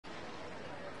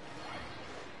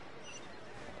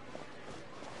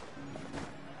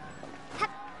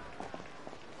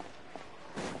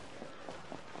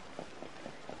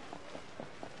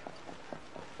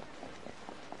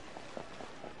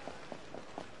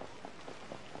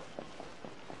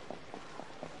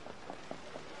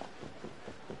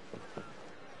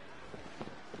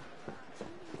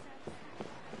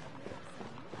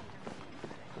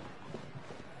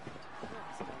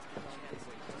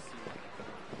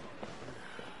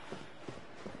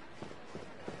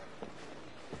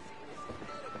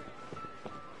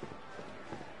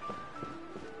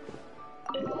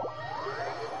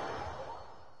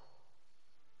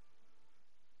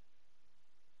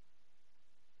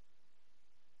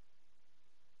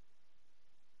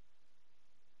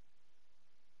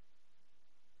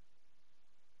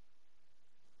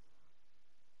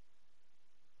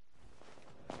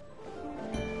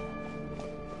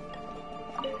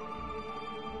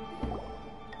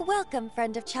Welcome,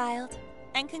 friend of child,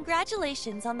 and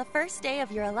congratulations on the first day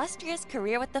of your illustrious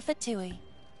career with the Fatui.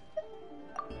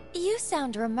 You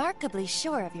sound remarkably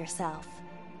sure of yourself.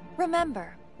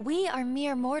 Remember, we are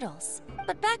mere mortals,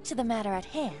 but back to the matter at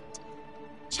hand.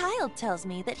 Child tells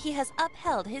me that he has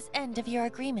upheld his end of your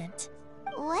agreement.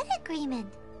 What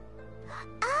agreement?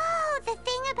 Oh, the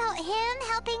thing about him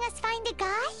helping us find a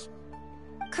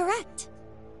guy? Correct.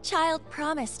 Child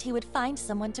promised he would find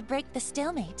someone to break the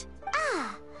stalemate.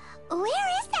 Ah, where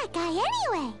is that guy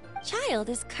anyway? Child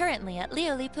is currently at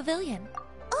Lioli Pavilion.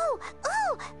 Oh,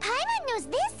 Paimon knows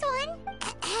this one.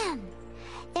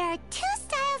 There are two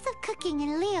styles of cooking in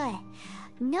Lioli,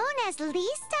 known as Li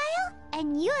style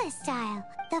and Yue style.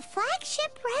 The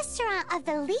flagship restaurant of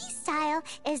the Li style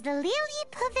is the Lioli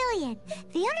Pavilion.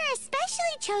 The owner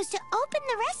especially chose to open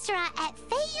the restaurant at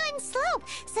Feiyuan Slope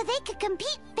so they could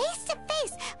compete face to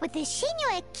face with the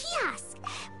Shinyue kiosk.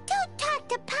 Don't talk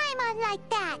to Paimon like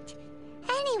that.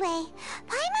 Anyway,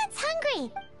 Paimon's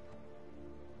hungry.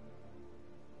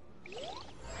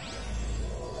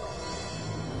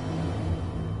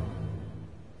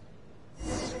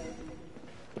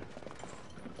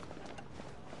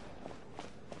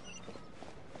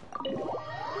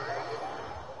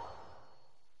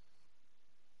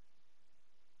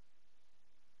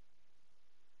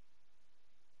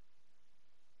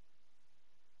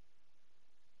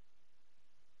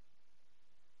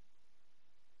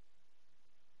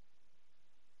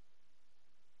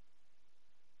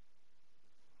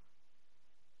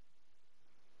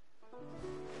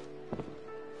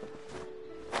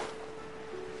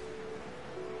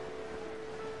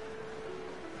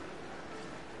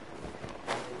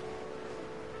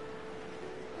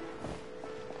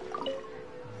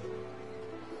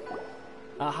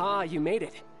 Aha, you made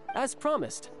it. As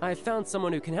promised, I have found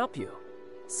someone who can help you.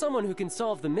 Someone who can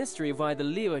solve the mystery of why the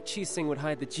Liu Qixing would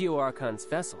hide the Geo-Archon's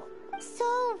vessel.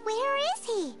 So, where is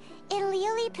he? In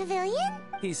Lioli Pavilion?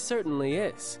 He certainly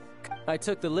is. I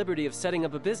took the liberty of setting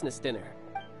up a business dinner.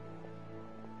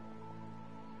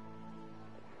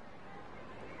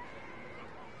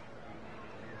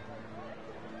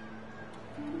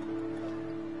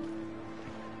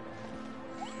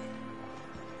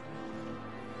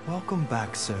 Welcome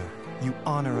back, sir. You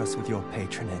honor us with your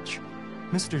patronage.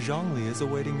 Mr. Zhongli is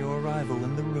awaiting your arrival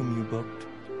in the room you booked.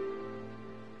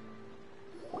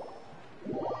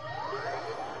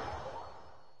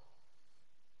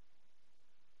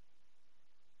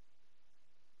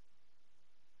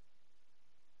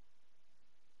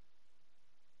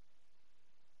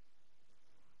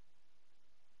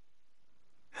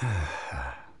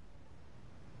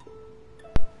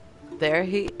 There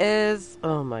he is.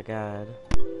 Oh my god.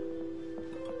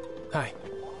 Hi.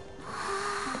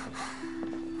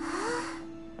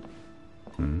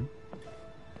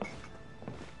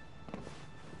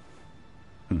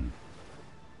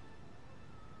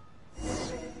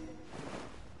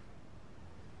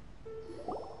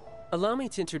 Allow me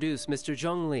to introduce Mr.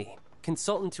 Zhong Li,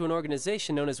 consultant to an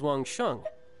organization known as Wang Sheng,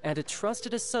 and a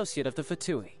trusted associate of the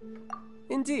Fatui.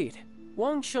 Indeed,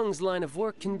 Wang Sheng's line of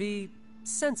work can be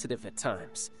sensitive at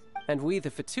times, and we, the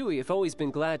Fatui, have always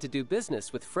been glad to do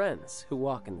business with friends who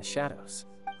walk in the shadows.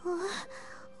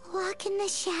 Walk in the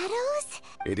shadows?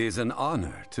 It is an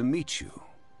honor to meet you.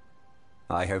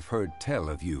 I have heard tell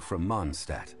of you from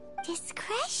Mondstadt.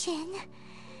 Discretion?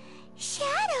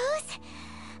 Shadows?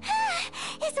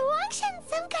 Is Wangshan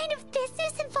some kind of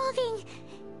business involving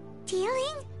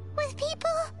dealing with people?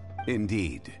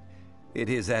 Indeed. It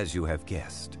is as you have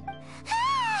guessed.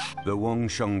 The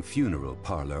Wangsheng Funeral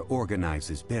Parlor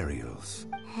organizes burials.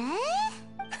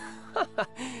 Huh?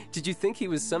 Did you think he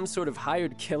was some sort of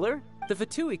hired killer? The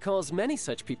Fatui calls many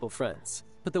such people friends,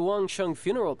 but the Wangsheng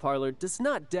Funeral Parlor does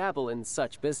not dabble in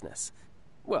such business.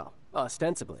 Well,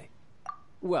 ostensibly.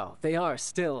 Well, they are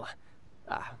still...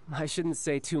 I shouldn't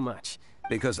say too much.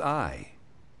 Because I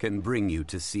can bring you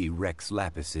to see Rex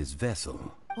Lapis's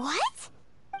vessel. What?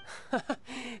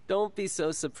 Don't be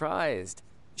so surprised.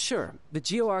 Sure, the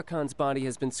Geo-Archon's body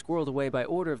has been squirreled away by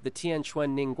order of the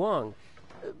Tianquan Ningguang.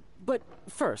 But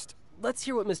first, let's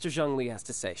hear what Mr. Zhong Li has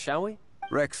to say, shall we?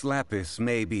 Rex Lapis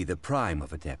may be the prime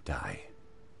of Adepti,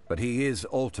 but he is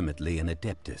ultimately an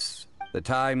Adeptus. The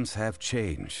times have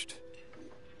changed.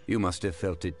 You must have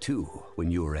felt it too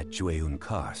when you were at Jueyun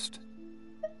Karst.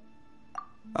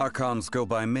 Archons go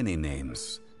by many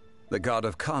names. The god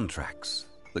of contracts,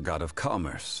 the god of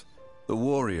commerce, the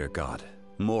warrior god,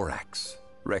 Morax,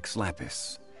 Rex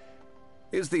Lapis.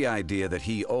 Is the idea that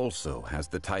he also has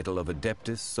the title of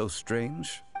Adeptus so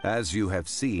strange? As you have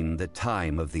seen, the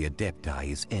time of the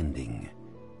Adepti is ending,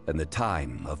 and the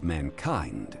time of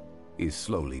mankind is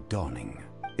slowly dawning.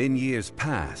 In years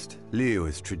past,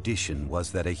 Liyue's tradition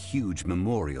was that a huge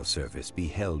memorial service be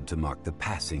held to mark the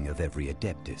passing of every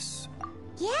Adeptus.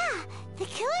 Yeah, the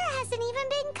killer hasn't even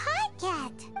been caught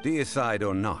yet. Deicide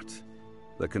or not,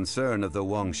 the concern of the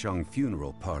Wangsheng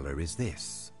funeral parlor is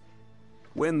this.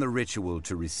 When the ritual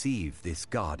to receive this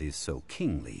god is so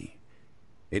kingly,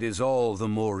 it is all the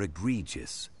more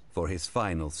egregious for his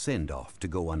final send-off to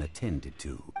go unattended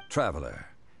to. Traveler,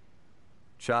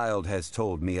 Child has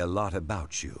told me a lot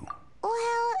about you.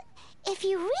 Well, if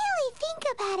you really think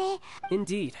about it...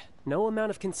 Indeed, no amount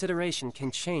of consideration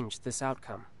can change this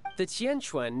outcome. The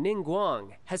Tianquan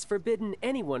Ningguang has forbidden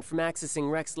anyone from accessing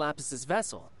Rex Lapis's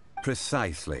vessel.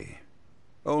 Precisely.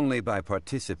 Only by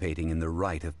participating in the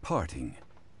rite of parting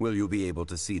will you be able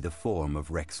to see the form of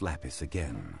Rex Lapis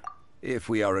again. If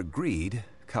we are agreed,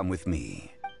 come with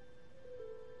me.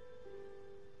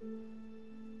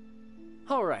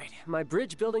 All right, my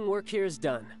bridge building work here is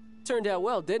done. Turned out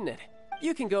well, didn't it?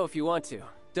 You can go if you want to.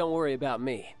 Don't worry about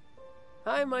me.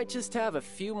 I might just have a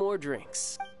few more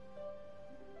drinks.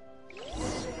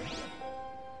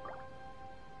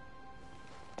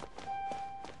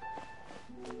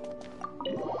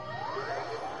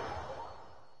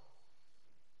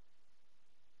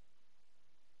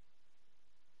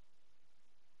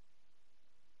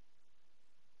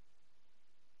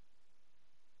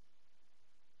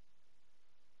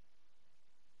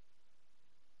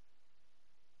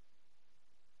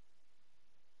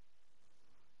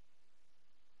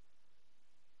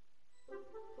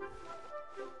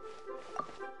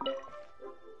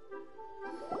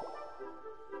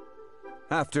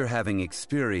 After having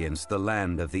experienced the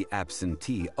land of the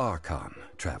absentee Archon,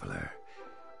 Traveler,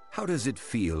 how does it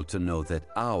feel to know that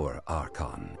our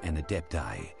Archon and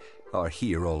Adepti are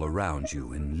here all around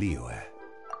you in Liyue?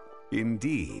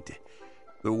 Indeed,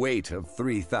 the weight of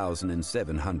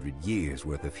 3,700 years'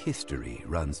 worth of history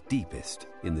runs deepest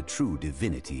in the true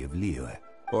divinity of Liyue.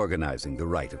 Organizing the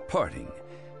rite of parting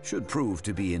should prove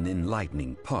to be an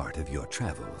enlightening part of your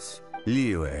travels.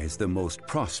 Liyue is the most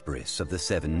prosperous of the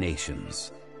 7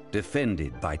 nations,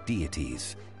 defended by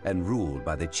deities and ruled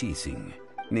by the Qixing.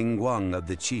 Ningguang of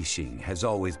the Qixing has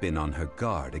always been on her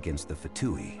guard against the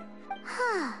Fatui.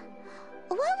 Huh.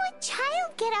 What would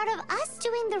Child get out of us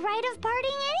doing the rite of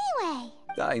parting anyway?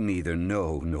 I neither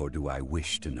know nor do I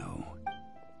wish to know.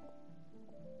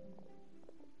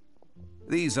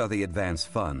 These are the advance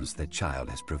funds that Child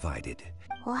has provided.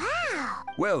 Wow!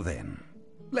 Well then,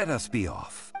 let us be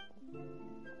off.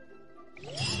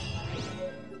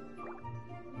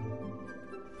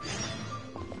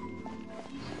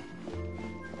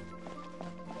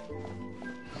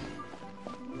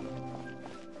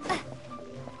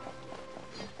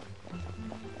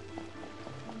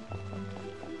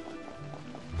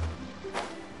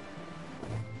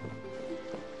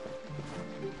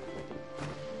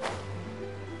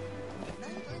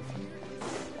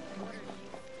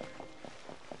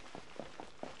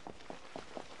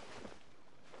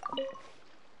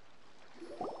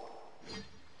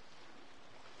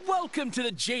 Welcome to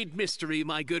the Jade Mystery,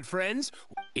 my good friends.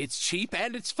 It's cheap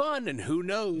and it's fun, and who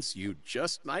knows, you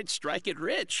just might strike it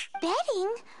rich.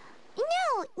 Betting?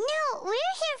 No, we're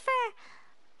here for...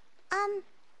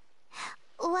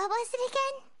 what was it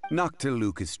again?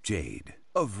 Noctilucous Jade,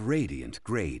 of radiant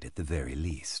grade at the very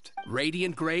least.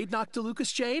 Radiant grade,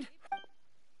 Noctilucous Jade?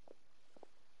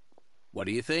 What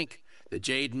do you think? The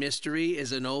Jade Mystery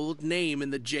is an old name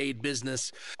in the jade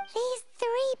business. These 3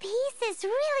 pieces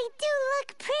really do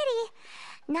look pretty.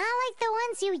 Not like the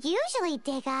ones you usually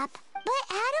dig up. But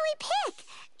how do we pick?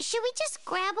 Should we just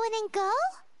grab one and go?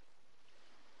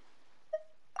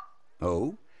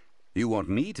 Oh? You want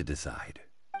me to decide?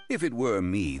 If it were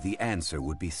me, the answer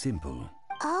would be simple.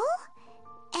 Oh?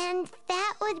 And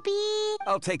that would be...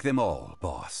 I'll take them all,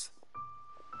 boss.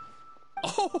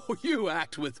 Oh, you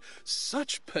act with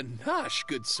such panache,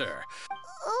 good sir.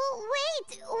 Oh,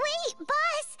 wait,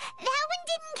 boss! That one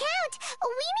didn't count!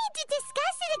 We need to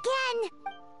discuss it again!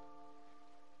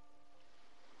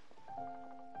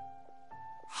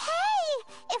 Hey!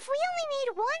 If we only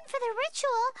need 1 for the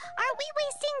ritual, aren't we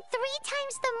wasting 3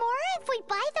 times the Mora if we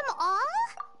buy them all?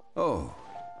 Oh,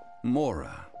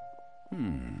 Mora.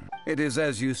 It is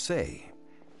as you say.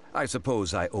 I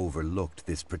suppose I overlooked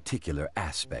this particular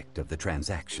aspect of the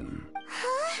transaction.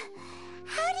 Huh?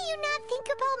 How do you not think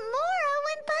about Mora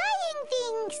when buying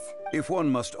things? If one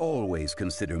must always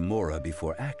consider Mora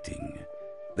before acting,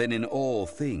 then in all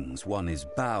things one is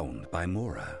bound by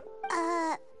Mora.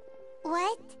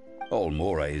 What? All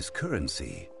Mora is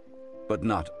currency, but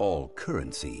not all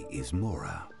currency is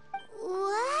Mora.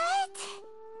 What?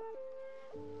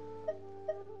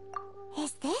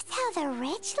 Is this how the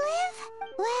rich live?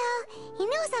 Well,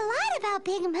 about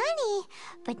big money,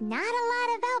 but not a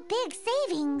lot about big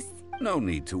savings. No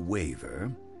need to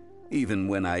waver. Even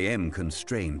when I am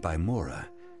constrained by Mora,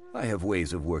 I have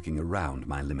ways of working around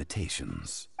my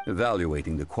limitations.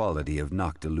 Evaluating the quality of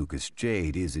Noctilucous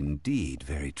jade is indeed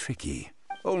very tricky.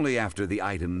 Only after the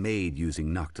item made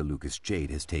using Noctilucous jade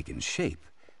has taken shape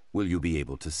will you be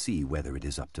able to see whether it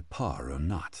is up to par or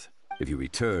not. If you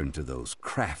return to those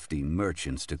crafty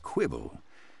merchants to quibble,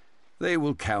 they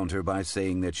will counter by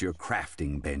saying that your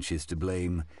crafting bench is to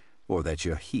blame, or that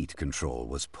your heat control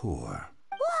was poor.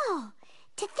 Whoa!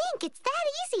 To think it's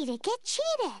that easy to get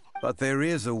cheated. But there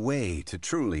is a way to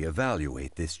truly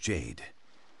evaluate this jade,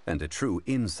 and a true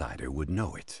insider would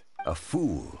know it. A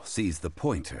fool sees the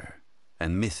pointer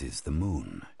and misses the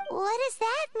moon. What does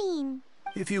that mean?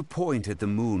 If you point at the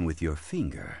moon with your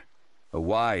finger, a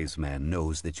wise man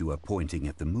knows that you are pointing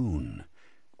at the moon,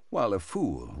 while a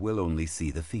fool will only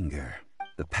see the finger,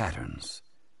 the patterns,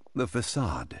 the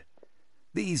facade.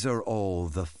 These are all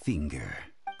the finger.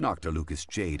 Noctilucous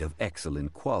jade of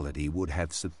excellent quality would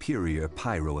have superior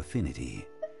pyro affinity.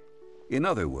 In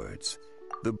other words,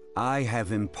 I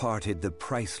have imparted the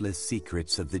priceless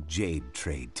secrets of the jade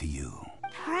trade to you.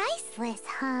 Priceless,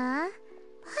 huh?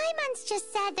 Paimon's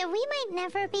just sad that we might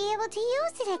never be able to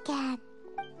use it again.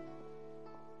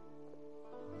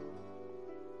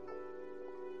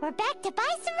 We're back to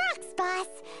buy some rocks, boss.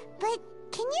 But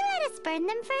can you let us burn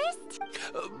them first?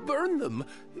 Burn them?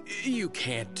 You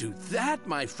can't do that,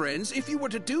 my friends. If you were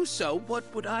to do so, what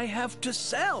would I have to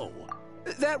sell?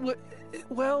 That would...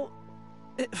 well...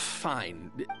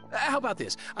 fine. How about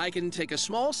this? I can take a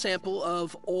small sample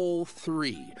of all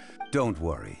three. Don't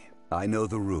worry. I know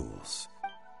the rules.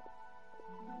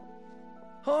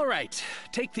 All right.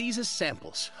 Take these as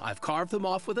samples. I've carved them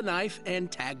off with a knife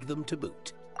and tagged them to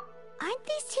boot. Aren't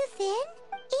these too thin?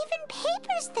 Even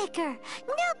paper's thicker.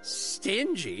 No.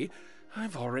 Stingy?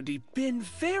 I've already been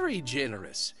very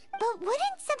generous. But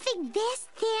wouldn't something this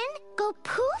thin go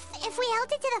poof if we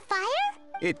held it to the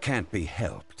fire? It can't be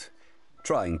helped.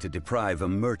 Trying to deprive a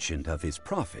merchant of his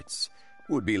profits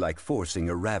would be like forcing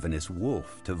a ravenous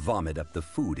wolf to vomit up the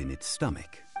food in its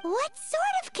stomach. What sort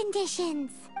of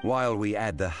conditions? While we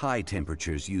add the high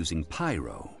temperatures using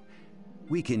pyro,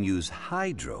 we can use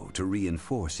hydro to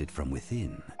reinforce it from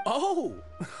within. Oh!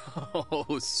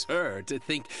 Oh, sir, to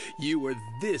think you were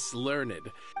this learned.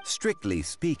 Strictly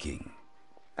speaking,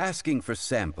 asking for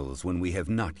samples when we have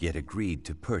not yet agreed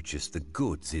to purchase the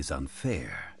goods is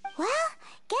unfair. Well,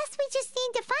 guess we just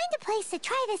need to find a place to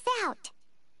try this out.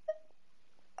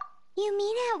 You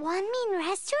mean at One Mean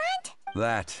Restaurant?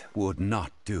 That would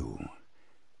not do.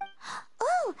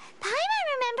 Oh, Paimon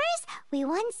remembers! We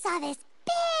once saw this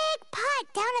big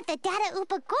pot down at the Data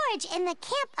Upa Gorge in the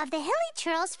camp of the Hilly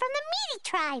Churls from the Meaty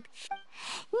tribe.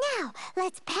 Now,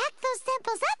 let's pack those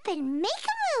samples up and make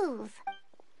a move.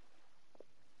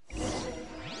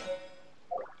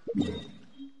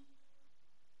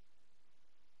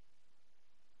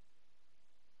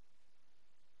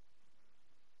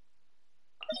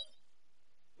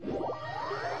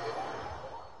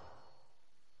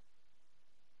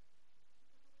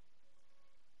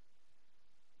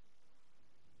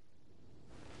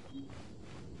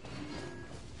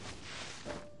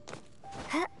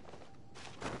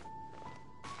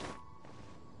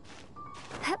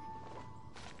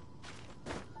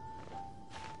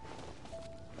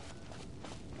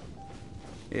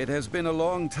 It has been a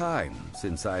long time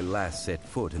since I last set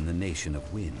foot in the Nation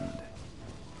of Wind.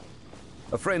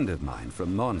 A friend of mine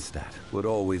from Mondstadt would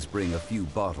always bring a few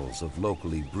bottles of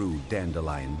locally brewed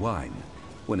dandelion wine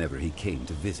whenever he came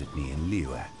to visit me in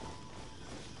Liyue.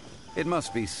 It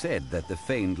must be said that the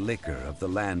famed liquor of the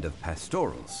land of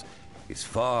pastorals is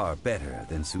far better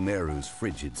than Sumeru's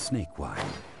frigid snake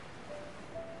wine.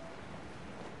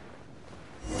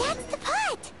 That's the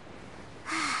pot!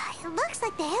 It looks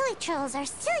like the Hilly Trolls are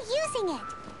still using it.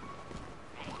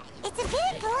 It's a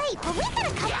bit late, but we got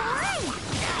a couple on.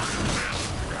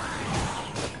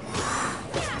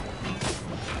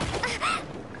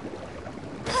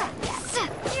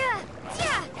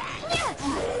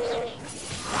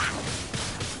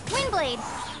 Windblade!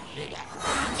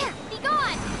 Be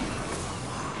gone!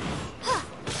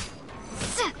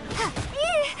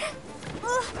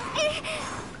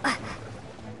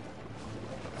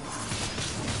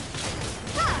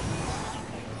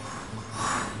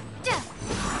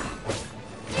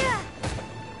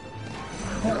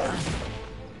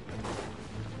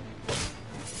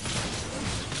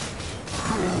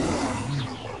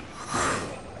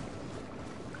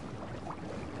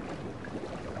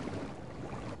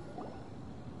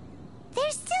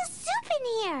 There's still soup in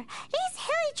here. These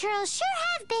Hilly Trolls sure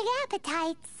have big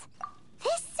appetites.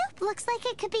 This soup looks like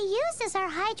it could be used as our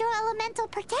hydro-elemental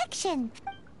protection.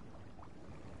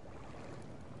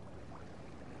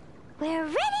 We're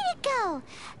ready to go!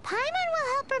 Paimon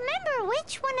will help remember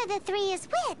which one of the three is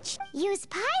which. Use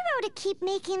Pyro to keep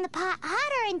making the pot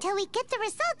hotter until we get the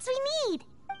results we need.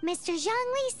 Mr.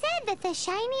 Zhongli said that the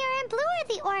shinier and bluer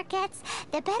the ore gets,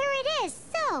 the better it is.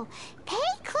 So, pay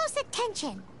close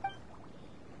attention.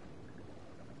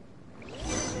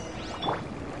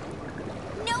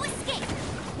 No escape!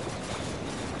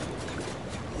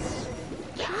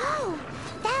 Oh,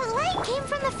 that light came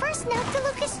from the first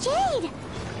Noctilucous Jade.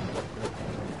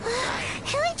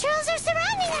 Hilly trolls are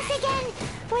surrounding us again.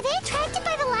 Were they attracted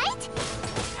by the light?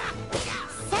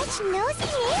 Such nosy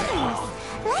neighbors.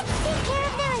 Let's take care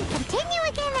of them and continue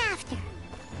again after.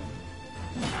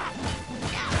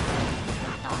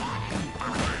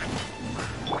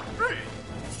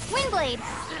 Windblade!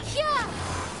 Yeah!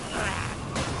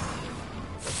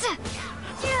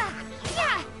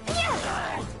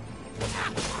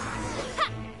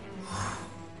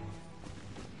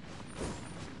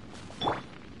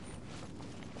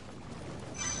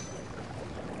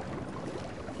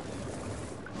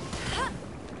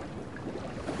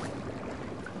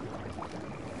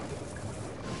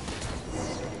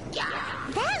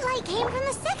 That light came from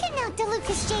the second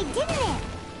Noctilucous Jade, didn't it?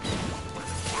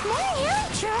 More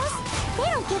healing trolls. They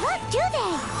don't give up, do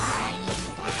they?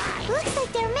 Looks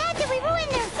like they're mad that we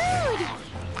ruined their food.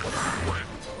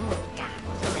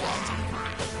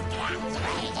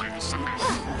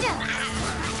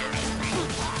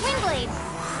 Windblade!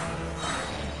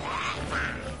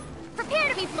 Prepare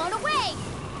to be blown away!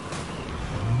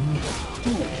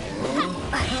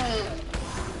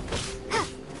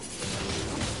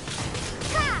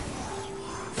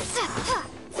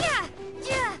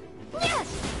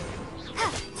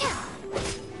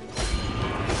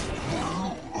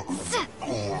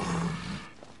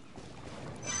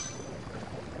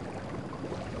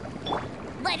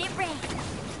 Let it rain.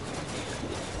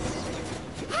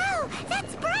 Ow!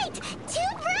 That's bright!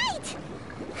 Too bright!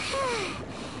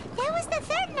 That was the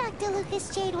third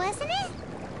Noctilucous Jade, wasn't it?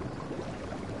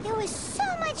 It was so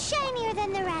much shinier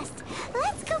than the rest.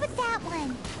 Let's go with that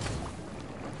one.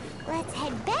 Let's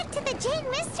head back to the Jade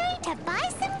Mystery to buy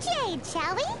some jade,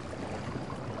 shall we?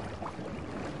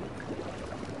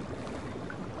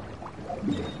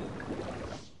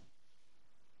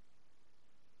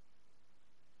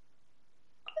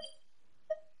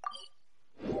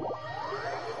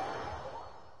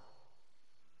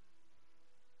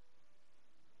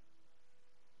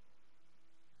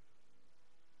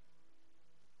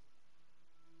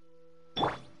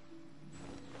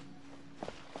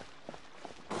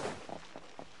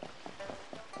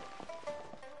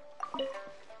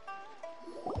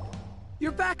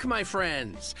 You're back, my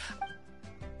friends.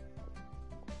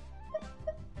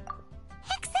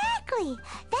 Exactly!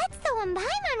 That's the one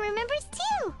Paimon remembers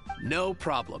too! No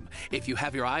problem. If you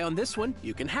have your eye on this one,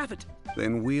 you can have it.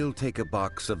 Then we'll take a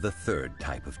box of the third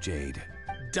type of jade.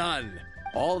 Done.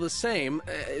 All the same,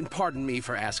 and pardon me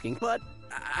for asking, but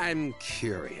I'm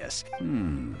curious.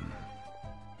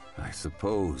 I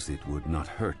suppose it would not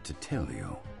hurt to tell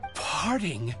you.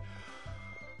 Parting?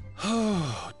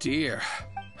 Oh, dear.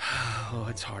 Oh,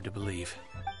 it's hard to believe.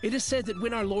 It is said that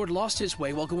when our Lord lost his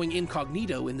way while going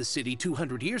incognito in the city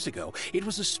 200 years ago, it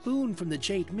was a spoon from the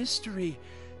Jade Mystery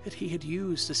that he had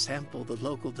used to sample the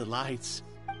local delights.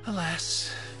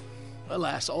 Alas,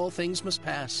 alas, all things must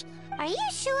pass. Are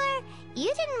you sure?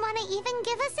 You didn't want to even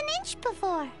give us an inch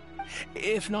before.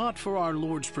 If not for our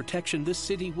Lord's protection, this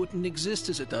city wouldn't exist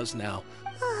as it does now.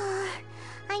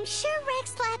 I'm sure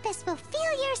Rex Lapis will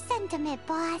feel your sentiment,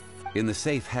 boss. In the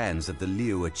safe hands of the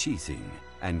Liu Achising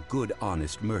and good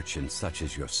honest merchants such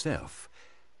as yourself,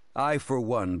 I for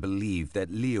one believe that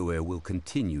Liyue will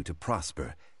continue to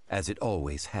prosper as it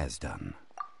always has done.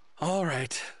 All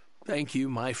right. Thank you,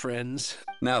 my friends.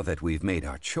 Now that we've made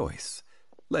our choice,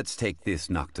 let's take this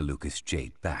Noctilucous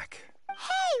Jade back.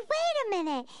 Hey, wait a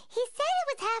minute. He said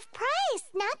it was half price,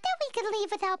 not that we could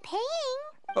leave without paying.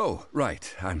 Oh,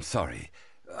 right. I'm sorry.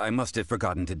 I must have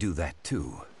forgotten to do that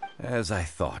too. As I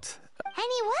thought.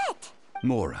 Any what?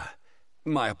 Mora,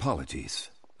 my apologies.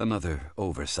 Another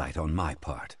oversight on my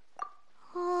part.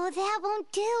 Oh, that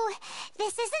won't do.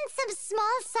 This isn't some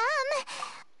small sum.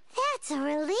 That's a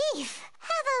relief.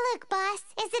 Have a look, boss.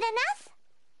 Is it enough?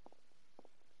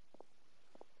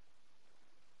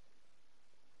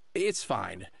 It's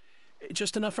fine.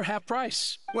 Just enough for half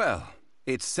price. Well,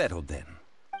 it's settled then.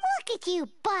 Look at you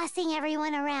bossing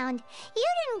everyone around. You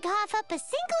didn't cough up a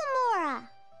single Mora.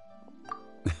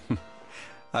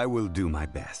 I will do my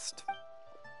best.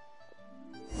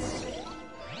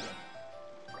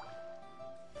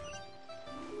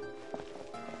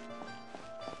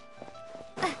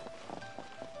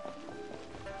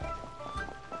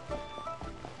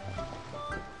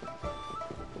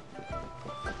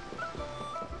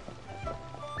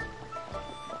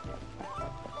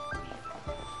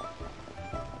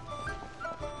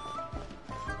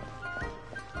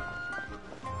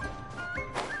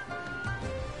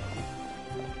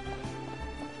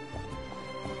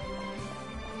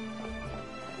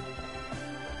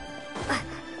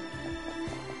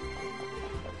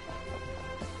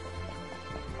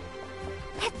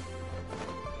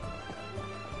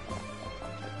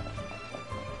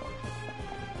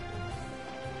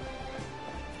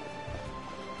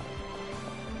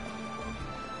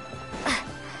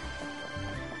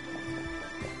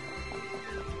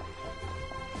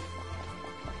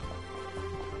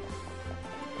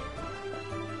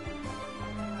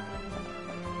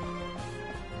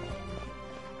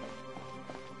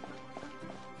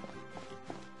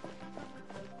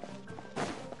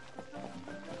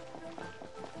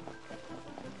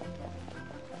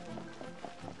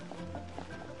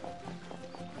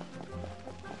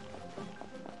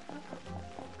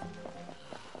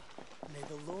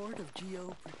 Lord of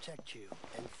Geo protect you,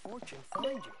 and fortune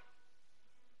find you.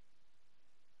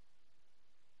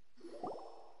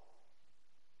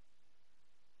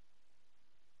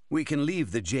 We can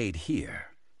leave the jade here.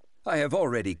 I have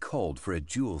already called for a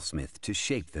jewelsmith to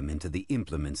shape them into the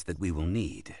implements that we will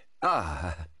need.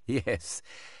 Ah, yes.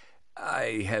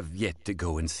 I have yet to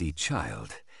go and see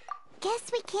Child. Guess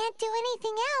we can't do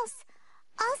anything else.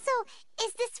 Also,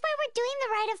 is this where we're doing the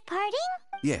rite of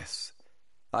parting? Yes.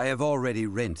 I have already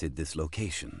rented this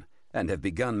location, and have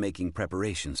begun making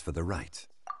preparations for the rite.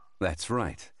 That's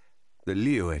right. The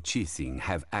Liyue Qixing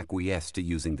have acquiesced to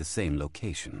using the same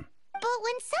location. But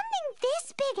when something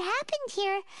this big happened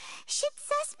here, should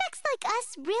suspects like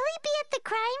us really be at the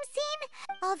crime scene?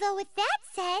 Although with that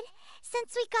said,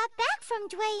 since we got back from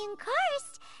Dwayne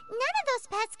Karst, none of those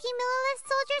pesky Millilith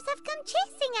soldiers have come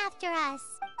chasing after us.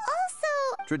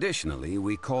 Also... Traditionally,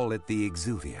 we call it the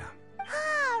Exuvia.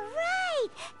 Ah, right!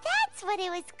 That's what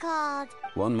it was called.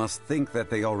 One must think that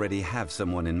they already have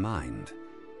someone in mind.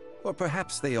 Or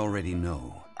perhaps they already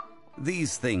know.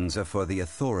 These things are for the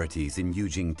authorities in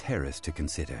Yujing Terrace to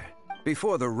consider.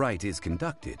 Before the rite is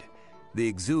conducted,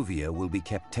 the Exuvia will be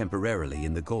kept temporarily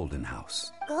in the Golden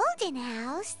House. Golden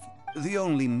House? The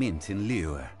only mint in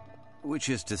Liyue, which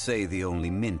is to say the only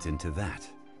mint in Teyvat.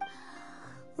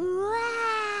 Wow!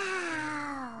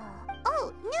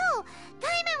 Oh, no!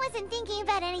 Paimon wasn't thinking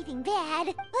about anything bad.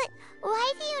 But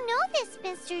why do you know this,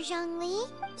 Mr. Zhongli?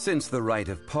 Since the rite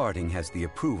of parting has the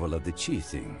approval of the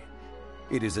Qixing,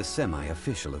 it is a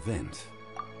semi-official event.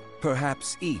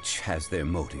 Perhaps each has their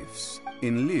motives.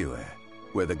 In Liyue,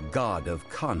 where the god of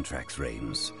contracts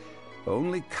reigns,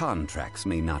 only contracts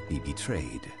may not be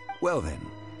betrayed. Well then,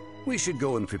 we should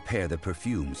go and prepare the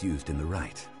perfumes used in the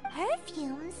rite.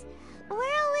 Perfumes?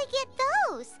 Where'll we get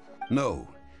those? No.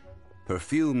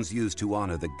 Perfumes used to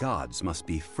honor the gods must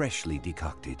be freshly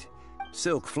decocted.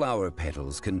 Silk flower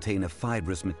petals contain a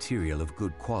fibrous material of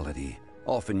good quality,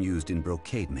 often used in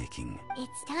brocade making.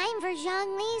 It's time for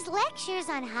Zhongli's lectures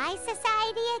on high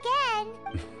society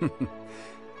again.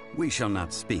 We shall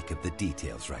not speak of the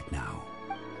details right now.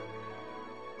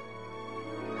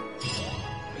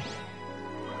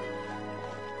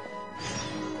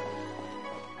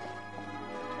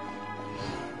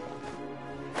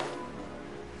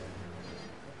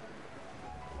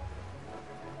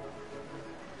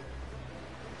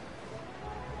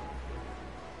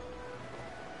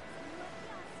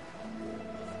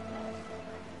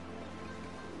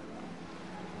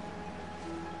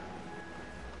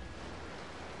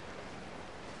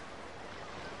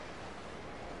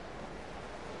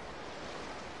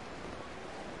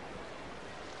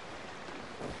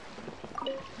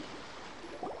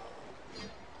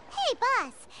 Hey,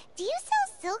 boss, do you sell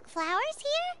silk flowers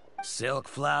here? Silk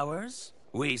flowers?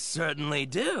 We certainly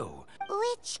do.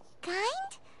 Which kind?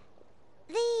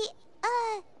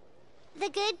 The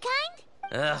good kind?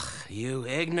 Ugh, you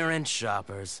ignorant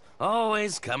shoppers.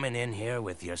 Always coming in here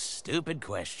with your stupid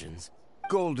questions.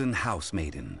 Golden House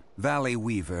Maiden, Valley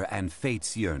Weaver, and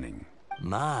Fate's Yearning.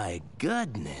 My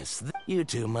goodness, you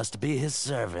two must be his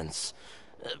servants.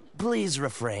 Please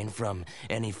refrain from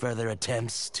any further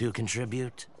attempts to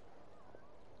contribute.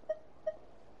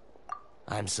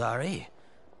 I'm sorry?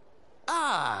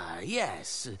 Ah,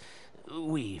 yes.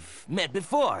 We've met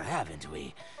before, haven't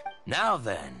we? Now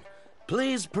then,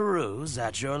 please peruse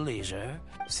at your leisure.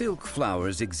 Silk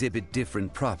flowers exhibit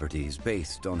different properties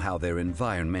based on how their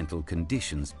environmental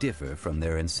conditions differ from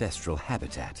their ancestral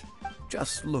habitat.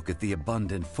 Just look at the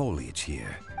abundant foliage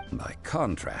here. By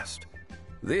contrast,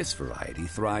 this variety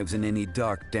thrives in any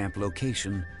dark, damp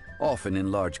location, often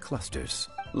in large clusters.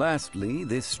 Lastly,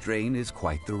 this strain is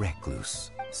quite the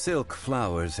recluse. Silk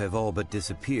flowers have all but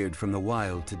disappeared from the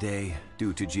wild today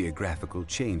due to geographical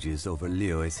changes over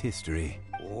Liyue's history.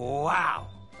 Wow!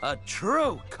 A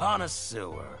true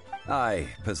connoisseur. I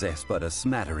possess but a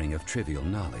smattering of trivial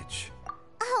knowledge.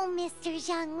 Oh, Mr.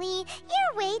 Zhongli,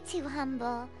 you're way too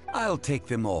humble. I'll take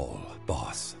them all,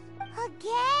 boss.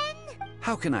 Again?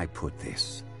 How can I put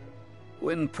this?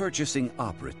 When purchasing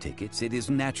opera tickets, it is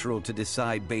natural to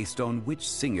decide based on which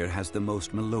singer has the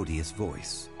most melodious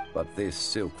voice. But this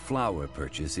silk flower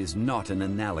purchase is not an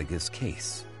analogous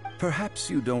case. Perhaps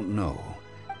you don't know.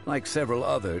 Like several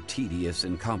other tedious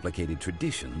and complicated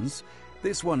traditions,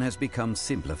 this one has become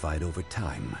simplified over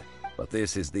time. But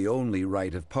this is the only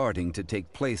rite of parting to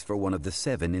take place for one of the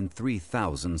 7 in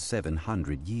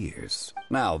 3,700 years.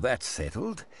 Now that's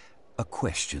settled, a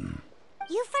question.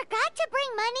 You forgot to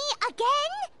bring money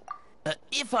again?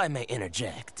 If I may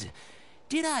interject,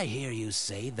 did I hear you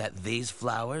say that these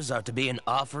flowers are to be an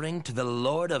offering to the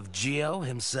Lord of Geo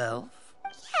himself?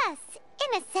 Yes, in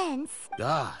in a sense.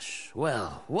 Gosh,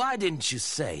 well, why didn't you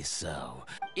say so?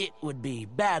 It would be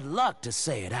bad luck to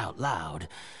say it out loud.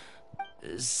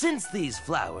 Since these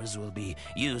flowers will be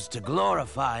used to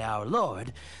glorify our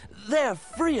Lord, they're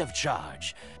free of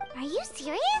charge. Are you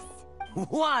serious?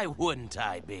 Why wouldn't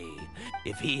I be?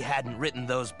 If he hadn't written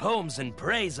those poems in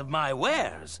praise of my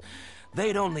wares,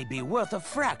 they'd only be worth a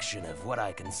fraction of what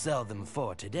I can sell them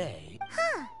for today.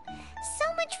 Huh. So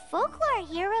much folklore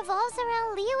here revolves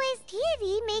around Liyue's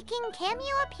deity making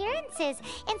cameo appearances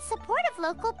in support of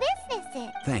local businesses.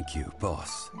 Thank you,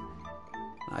 boss.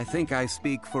 I think I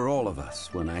speak for all of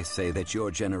us when I say that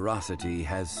your generosity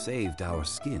has saved our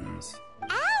skins.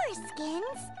 Our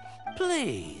skins?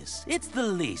 Please, it's the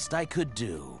least I could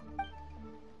do.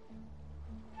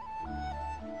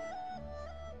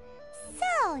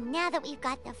 So, now that we've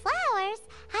got the flowers,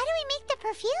 how do we make the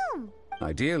perfume?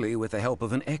 Ideally with the help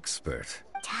of an expert.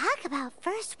 Talk about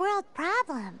first world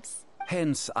problems.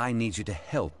 Hence, I need you to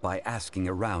help by asking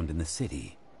around in the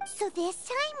city. So this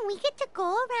time we get to go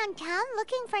around town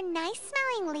looking for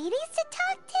nice-smelling ladies to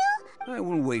talk to? I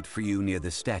will wait for you near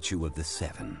the Statue of the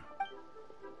Seven.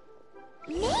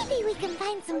 Maybe we can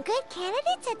find some good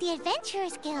candidates at the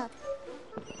Adventurers Guild.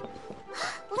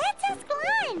 Let's ask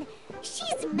Lan!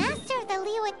 She's master of the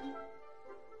Liyue...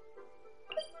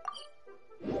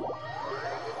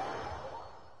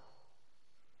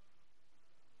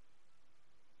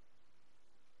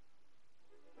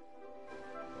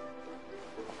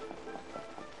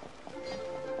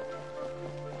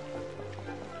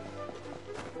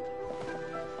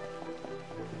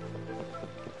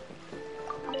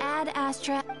 Ad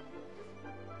Astra. Lan,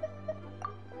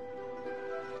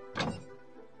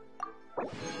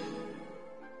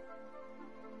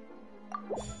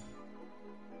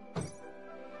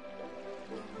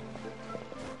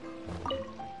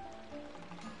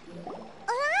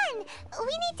 we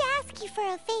need to ask you for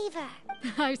a favor.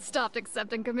 I stopped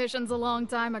accepting commissions a long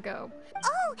time ago.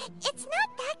 Oh, it's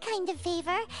not that kind of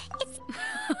favor. It's...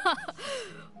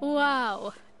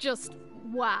 Wow. Just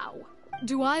wow.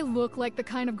 Do I look like the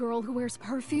kind of girl who wears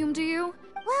perfume to you?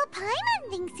 Well, Paimon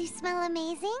thinks you smell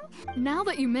amazing. Now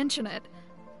that you mention it,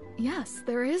 yes,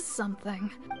 there is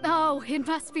something. Oh, it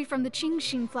must be from the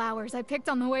Genshin flowers I picked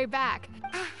on the way back.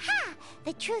 Aha!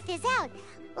 The truth is out.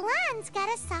 Lan's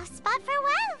got a soft spot for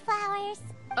wildflowers.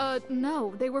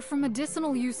 No, they were for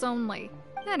medicinal use only.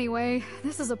 Anyway,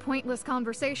 this is a pointless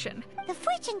conversation. The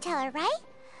fortune teller, right?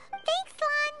 Thanks,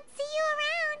 Lan. See you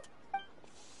around.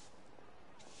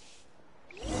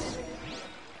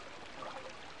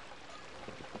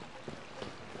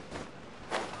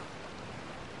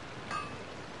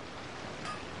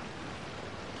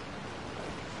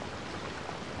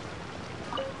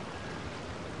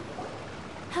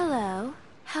 Hello.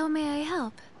 How may I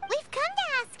help? We've come to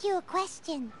ask you a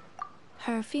question.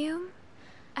 Perfume?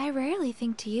 I rarely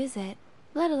think to use it,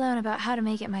 let alone about how to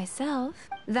make it myself.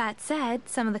 That said,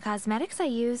 some of the cosmetics I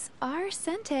use are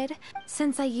scented.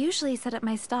 Since I usually set up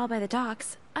my stall by the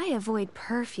docks, I avoid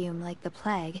perfume like the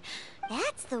plague.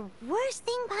 That's the worst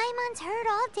thing Paimon's heard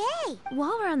all day.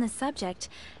 While we're on the subject,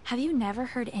 have you never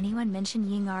heard anyone mention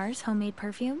Yingar's homemade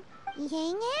perfume?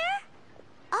 Yingar?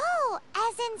 Oh,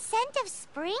 as in scent of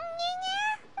spring,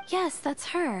 Yingar? Yes, that's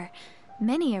her.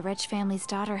 Many a rich family's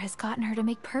daughter has gotten her to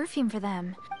make perfume for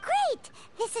them. Great!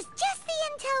 This is just the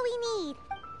intel we need.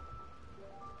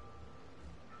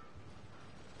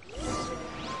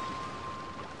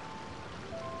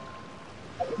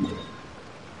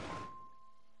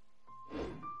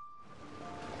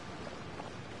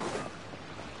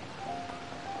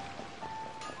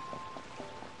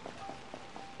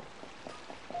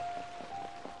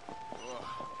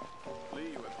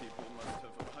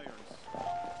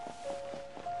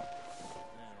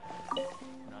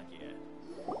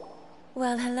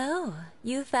 Well, hello.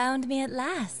 You found me at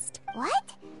last.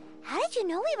 What? How did you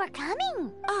know we were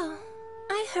coming? Oh,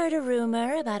 I heard a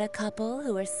rumor about a couple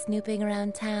who were snooping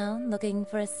around town looking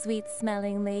for a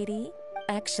sweet-smelling lady.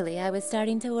 Actually, I was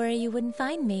starting to worry you wouldn't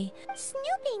find me.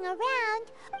 Snooping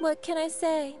around? What can I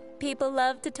say? People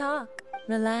love to talk.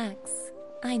 Relax.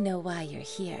 I know why you're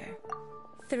here.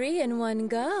 3 in one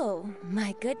go.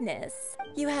 My goodness.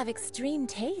 You have extreme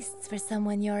tastes for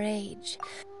someone your age.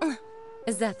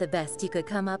 Is that the best you could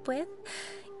come up with?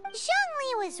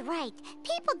 Zhongli was right.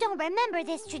 People don't remember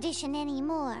this tradition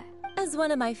anymore. As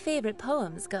one of my favorite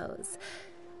poems goes,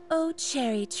 O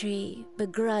cherry tree,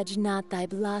 begrudge not thy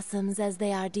blossoms as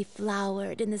they are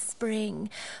deflowered in the spring,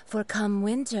 for come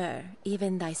winter,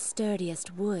 even thy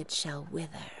sturdiest wood shall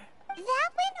wither. That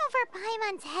went over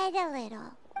Paimon's head a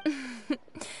little.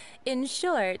 In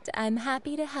short, I'm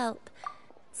happy to help.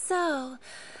 So,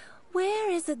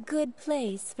 Where is a good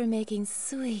place for making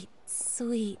sweet,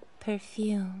 sweet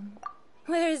perfume?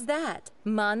 Where is that?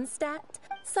 Mondstadt?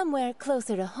 Somewhere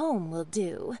closer to home will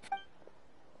do.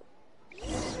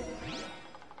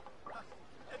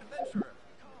 Adventurer,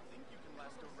 think you can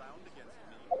last a round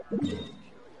against me?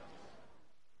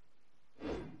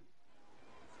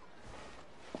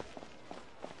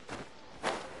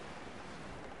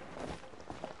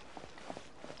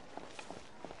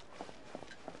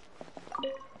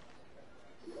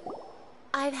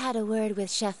 I've had a word with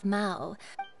Chef Mao.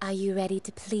 Are you ready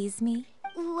to please me?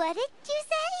 What did you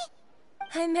say?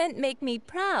 I meant make me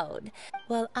proud.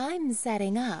 While I'm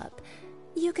setting up,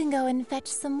 you can go and fetch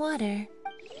some water.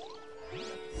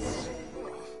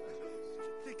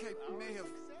 Think I may have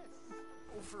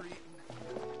overeaten.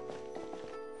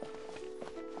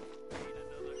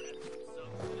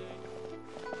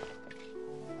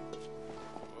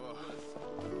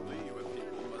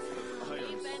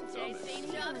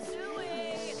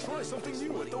 Try something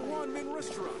new at the Wanmin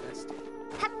restaurant.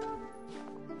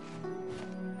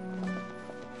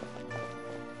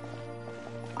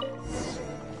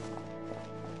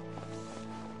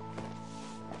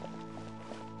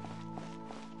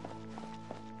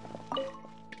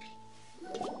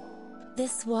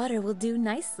 This water will do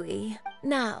nicely.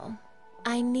 Now,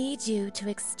 I need you to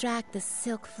extract the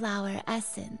silk flower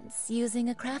essence using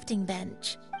a crafting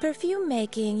bench. Perfume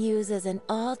making uses an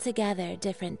altogether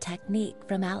different technique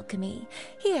from alchemy.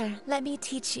 Here, let me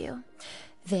teach you.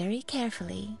 Very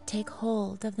carefully, take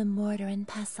hold of the mortar and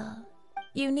pestle.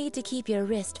 You need to keep your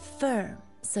wrist firm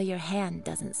so your hand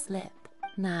doesn't slip.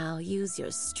 Now use your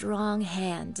strong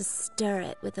hand to stir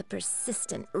it with a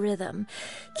persistent rhythm.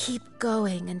 Keep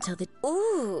going until the...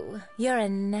 Ooh, you're a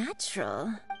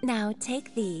natural. Now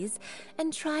take these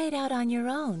and try it out on your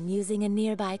own using a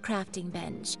nearby crafting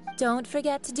bench. Don't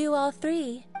forget to do all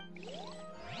three.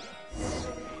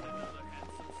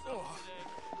 Oh,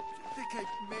 think I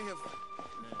may have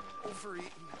overeaten.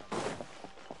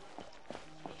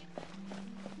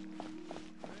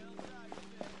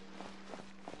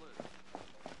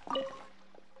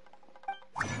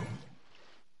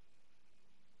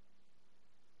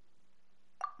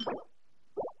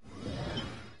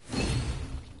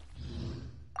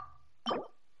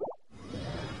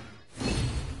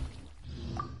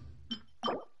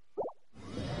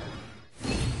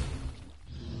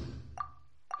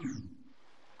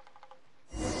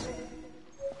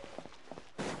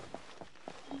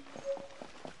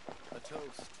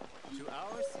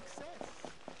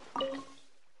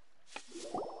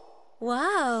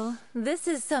 Wow, this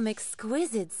is some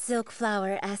exquisite silk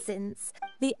flower essence.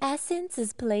 The essence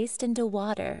is placed into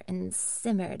water and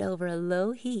simmered over a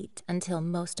low heat until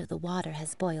most of the water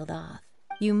has boiled off.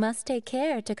 You must take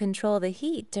care to control the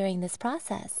heat during this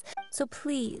process, so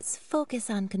please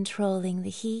focus on controlling the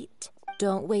heat.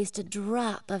 Don't waste a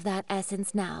drop of that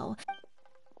essence now.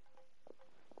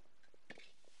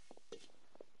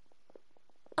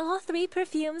 All three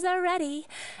perfumes are ready,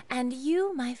 and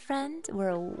you, my friend, were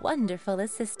a wonderful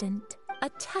assistant. A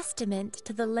testament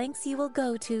to the lengths you will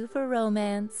go to for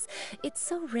romance. It's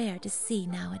so rare to see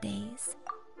nowadays.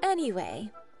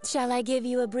 Anyway, shall I give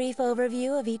you a brief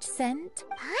overview of each scent?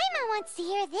 Paimon wants to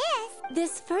hear this.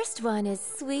 This first one is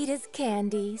sweet as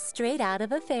candy, straight out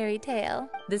of a fairy tale.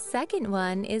 The second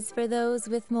one is for those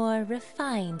with more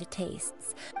refined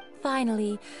tastes.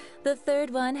 Finally, the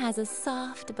third one has a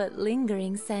soft but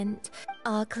lingering scent.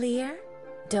 All clear?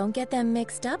 Don't get them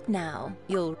mixed up now.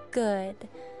 You'll good.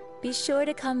 Be sure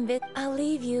to come I'll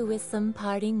leave you with some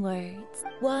parting words.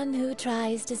 One who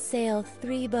tries to sail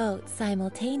 3 boats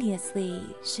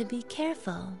simultaneously should be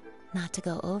careful not to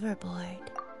go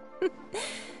overboard.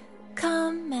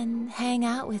 Come and hang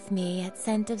out with me at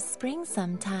Scent of Spring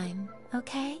sometime,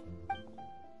 okay?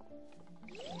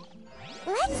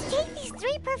 Let's take these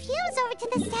 3 perfumes over to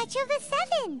the Statue of the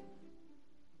Seven.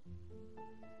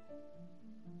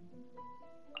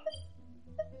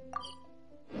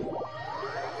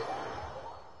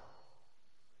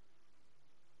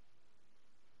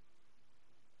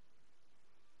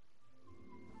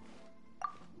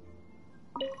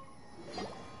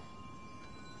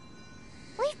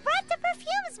 We've brought the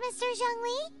perfumes, Mr.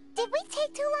 Zhongli. Did we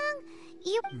take too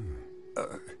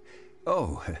long?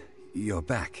 Oh, you're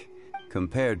back.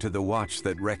 Compared to the watch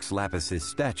that Rex Lapis's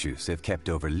statues have kept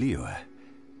over Liyue,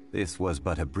 this was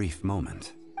but a brief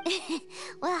moment.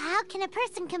 Well, how can a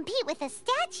person compete with a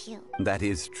statue? That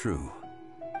is true.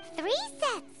 3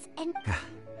 sets and...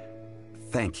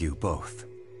 Thank you both.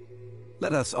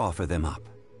 Let us offer them up.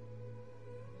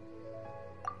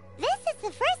 This is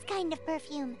the first kind of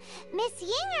perfume. Miss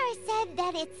Yinger said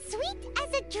that it's sweet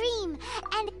as a dream,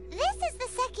 and this is the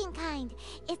second kind.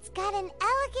 It's got an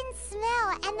elegant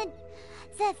smell, and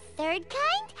the third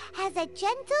kind has a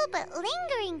gentle but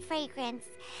lingering fragrance.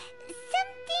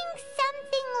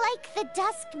 Something like the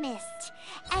dusk mist,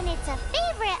 and it's a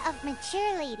favorite of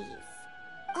mature ladies.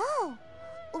 Oh,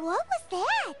 what was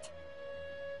that?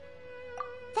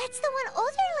 That's the one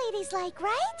older ladies like,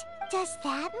 right? Does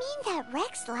that mean that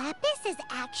Rex Lapis is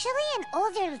actually an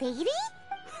older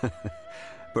lady?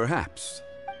 Perhaps.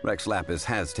 Rex Lapis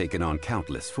has taken on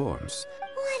countless forms.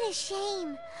 What a shame.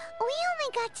 We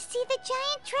only got to see the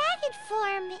giant dragon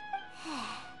form.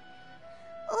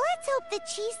 Let's hope the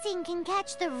Chising can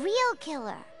catch the real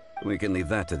killer. We can leave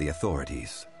that to the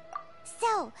authorities.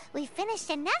 So, we finished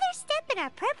another step in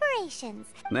our preparations.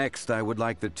 Next, I would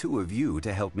like the two of you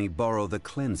to help me borrow the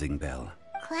cleansing bell.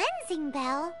 Cleansing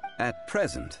bell? At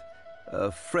present,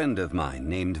 a friend of mine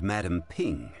named Madame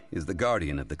Ping is the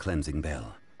guardian of the cleansing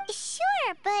bell.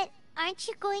 Sure, but aren't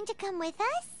you going to come with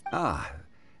us? Ah,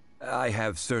 I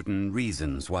have certain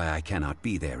reasons why I cannot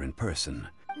be there in person.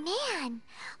 Man,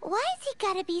 why's he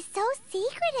gotta be so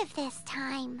secretive this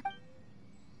time?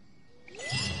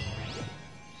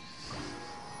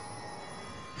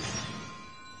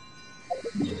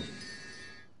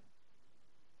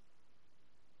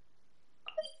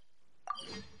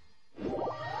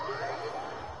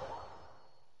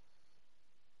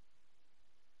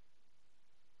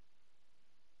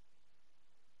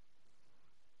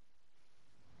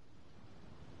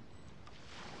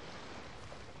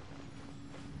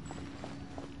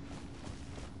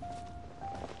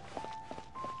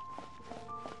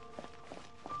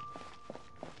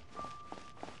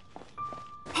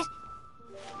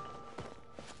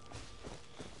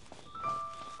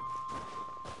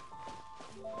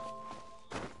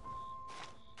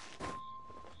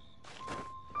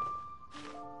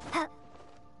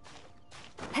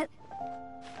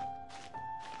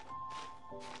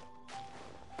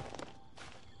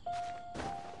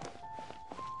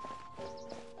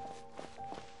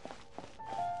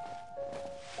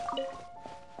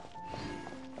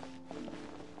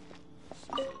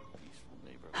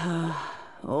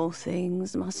 All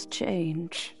things must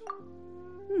change.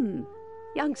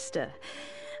 Youngster,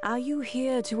 are you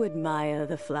here to admire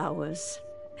the flowers?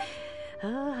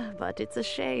 But it's a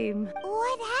shame.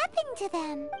 What happened to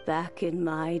them? Back in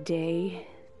my day,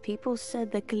 people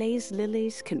said that glazed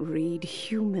lilies can read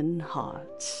human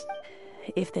hearts.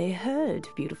 If they heard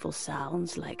beautiful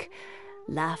sounds like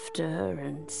laughter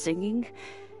and singing,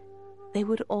 they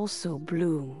would also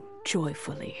bloom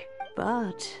joyfully.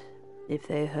 But if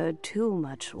they heard too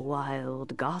much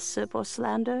wild gossip or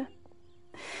slander,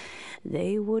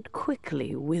 they would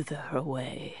quickly wither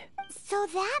away. So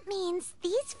that means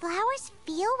these flowers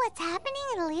feel what's happening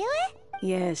in Liyue?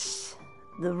 Yes,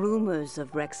 the rumors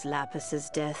of Rex Lapis's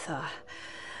death are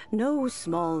no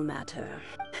small matter.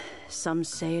 Some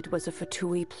say it was a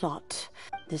Fatui plot.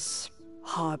 This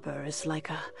harbor is like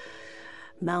a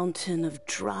mountain of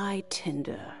dry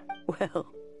tinder. Well,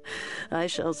 I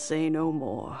shall say no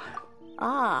more.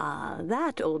 Ah,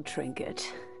 that old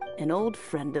trinket. An old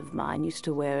friend of mine used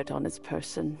to wear it on his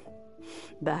person.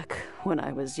 Back when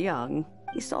I was young,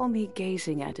 he saw me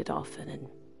gazing at it often and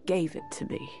gave it to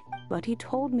me. But he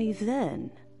told me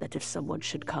then that if someone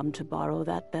should come to borrow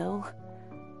that bell,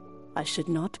 I should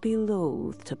not be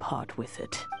loath to part with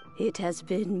it. It has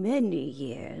been many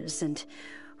years, and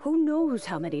who knows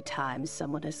how many times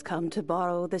someone has come to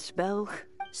borrow this bell.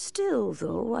 Still,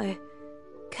 though, I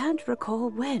can't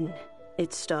recall when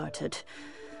it started.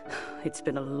 It's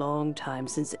been a long time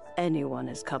since anyone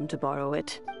has come to borrow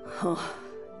it. Oh,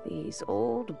 these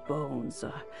old bones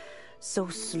are so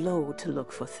slow to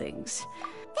look for things.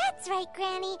 That's right,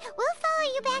 Granny. We'll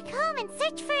follow you back home and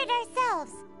search for it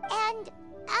ourselves. And,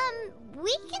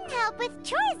 we can help with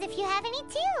chores if you have any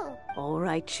too. All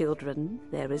right, children.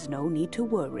 There is no need to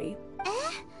worry.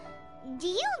 Do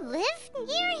you live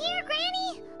near here,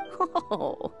 Granny?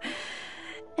 Oh,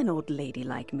 an old lady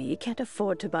like me can't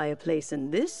afford to buy a place in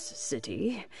this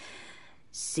city.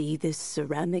 See this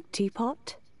ceramic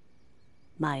teapot?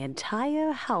 My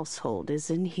entire household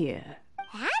is in here.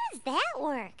 How does that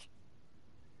work?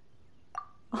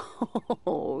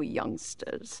 Oh,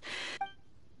 youngsters.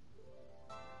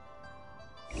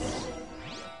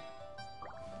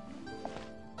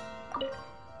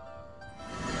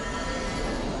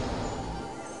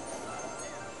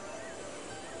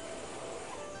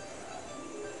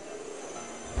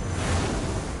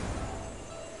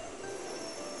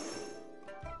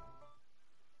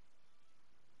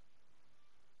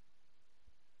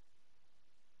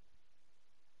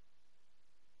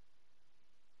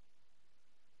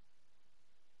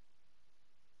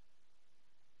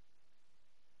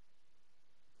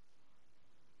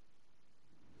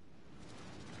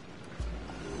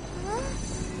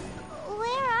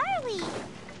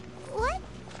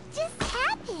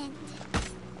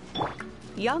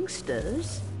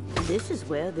 Youngsters, this is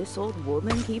where this old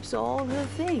woman keeps all her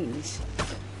things.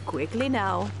 Quickly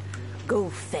now, go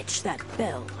fetch that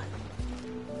bell.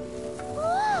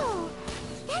 Whoa!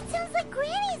 That sounds like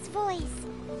Granny's voice.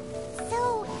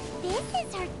 So, this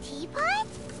is her teapot?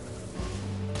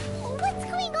 What's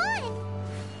going on?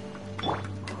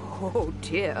 Oh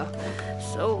dear,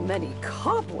 so many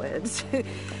cobwebs.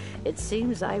 It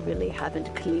seems I really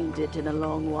haven't cleaned it in a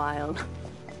long while.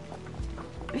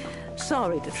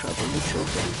 Sorry to trouble you,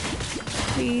 children.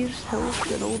 Please help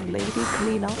an old lady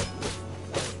clean up.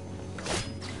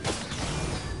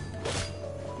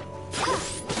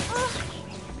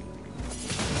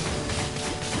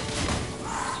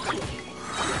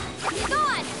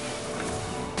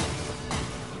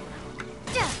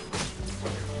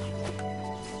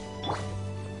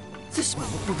 This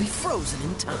moment will be frozen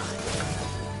in time.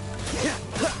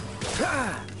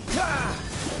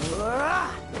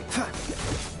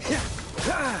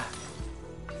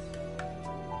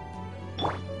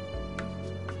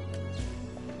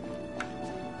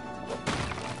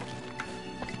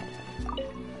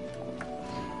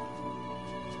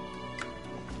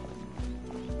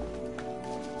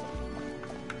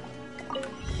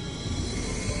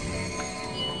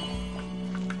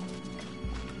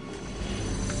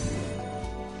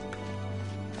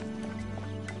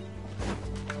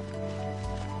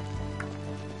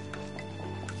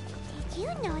 Did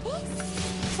you notice?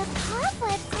 The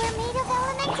cobwebs were made of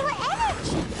elemental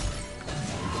energy.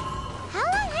 How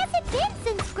long has it been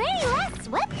since Granny last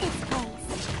swept this place?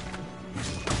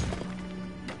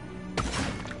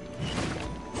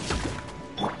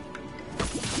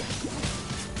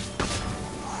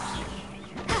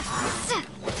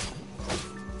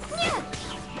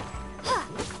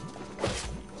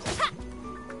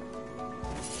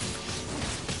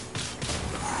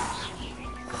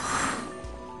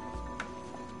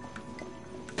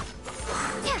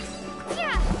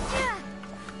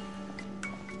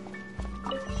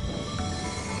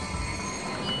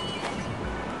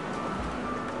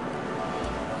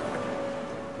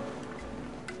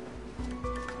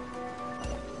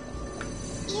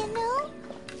 You know,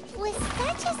 with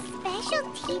such a special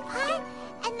teapot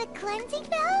and the cleansing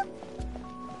bell,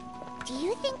 do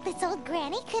you think this old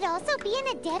granny could also be an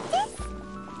adeptus?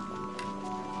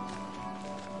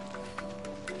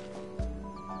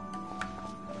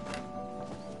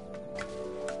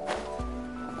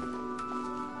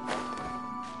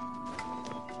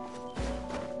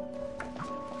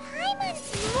 Paimon's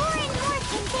more and more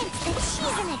convinced that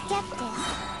she's an adeptus.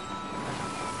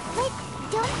 But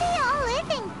don't they all live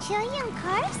in Chilyung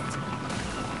Karst?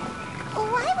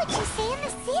 Why would she stay in the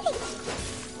city?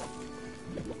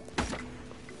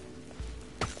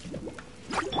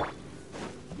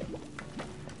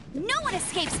 No one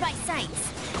escapes my sights!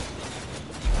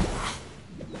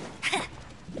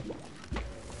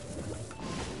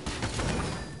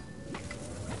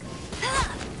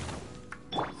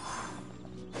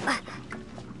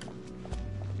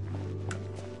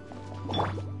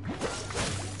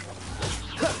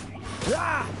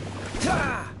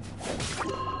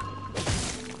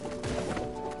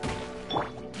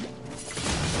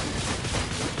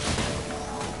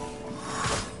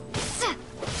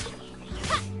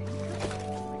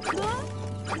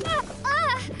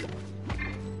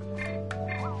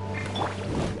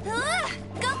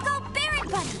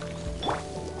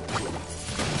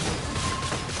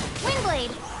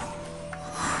 Windblade!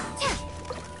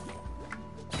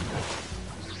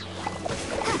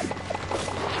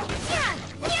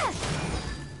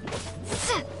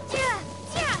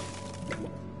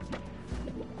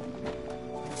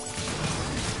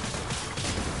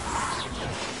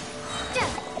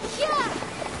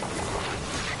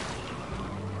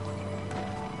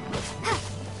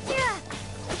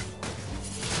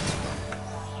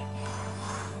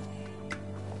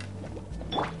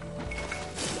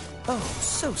 Oh,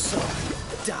 so sorry.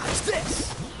 Dodge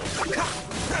this!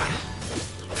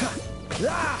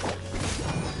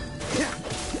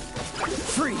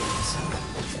 Freeze!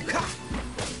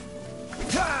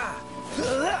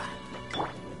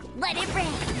 Let it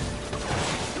rain!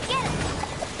 Get him!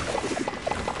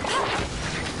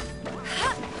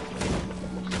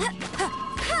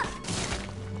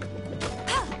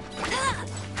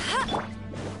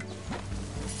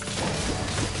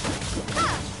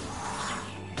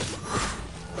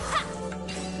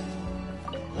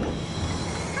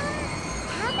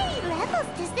 How many levels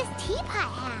does this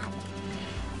teapot have?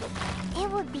 It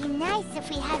would be nice if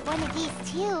we had one of these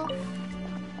too.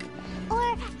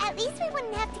 Or at least we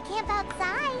wouldn't have to camp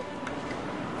outside.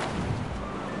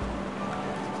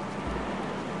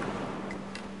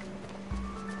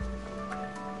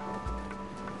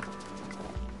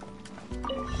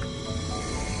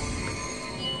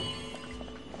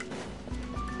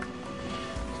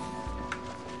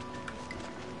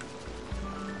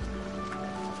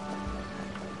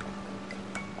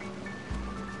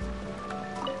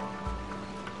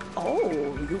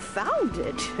 Oh, you found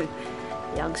it.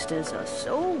 Youngsters are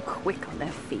so quick on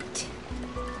their feet.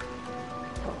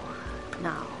 Oh,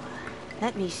 now,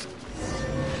 let me see.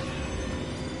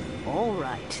 All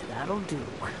right, that'll do.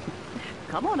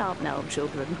 Come on out now,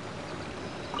 children.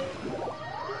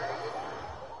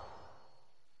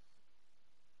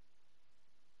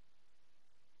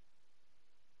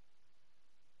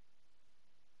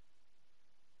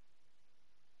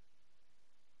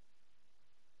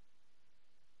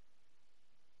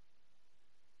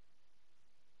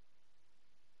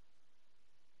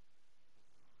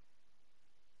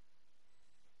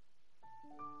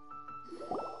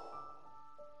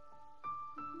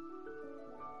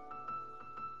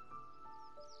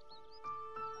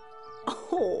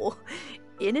 Oh,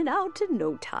 in and out in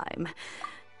no time.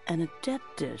 An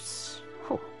adeptus.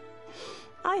 Oh,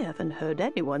 I haven't heard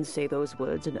anyone say those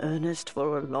words in earnest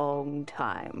for a long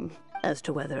time. As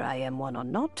to whether I am one or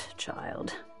not,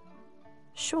 child,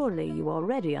 surely you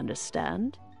already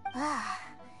understand.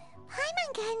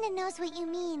 Paimon kinda knows what you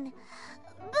mean,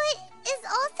 but is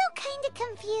also kinda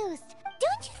confused.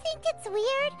 Don't you think it's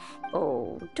weird?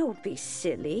 Oh, don't be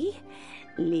silly.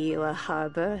 Liyue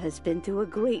Harbor has been through a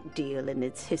great deal in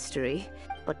its history,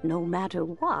 but no matter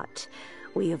what,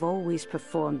 we have always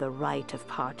performed the rite of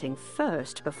parting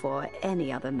first before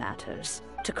any other matters.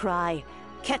 To cry,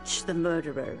 "Catch the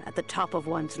murderer," at the top of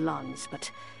one's lungs, but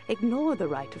ignore the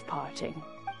rite of parting.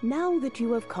 Now that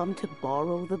you have come to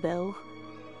borrow the bell,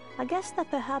 I guess that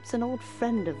perhaps an old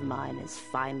friend of mine has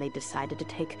finally decided to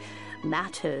take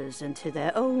matters into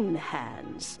their own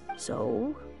hands.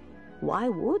 So, why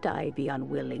would I be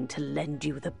unwilling to lend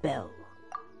you the bell?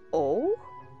 Oh?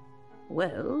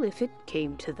 Well, if it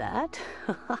came to that,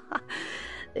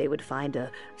 they would find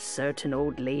a certain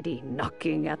old lady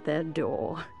knocking at their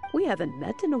door. We haven't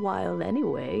met in a while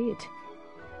anyway. It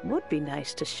would be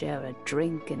nice to share a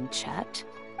drink and chat.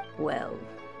 Well,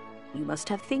 you must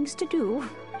have things to do.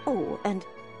 Oh, and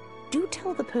do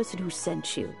tell the person who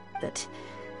sent you that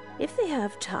if they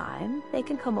have time, they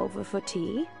can come over for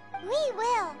tea. We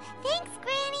will. Thanks,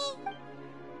 Granny.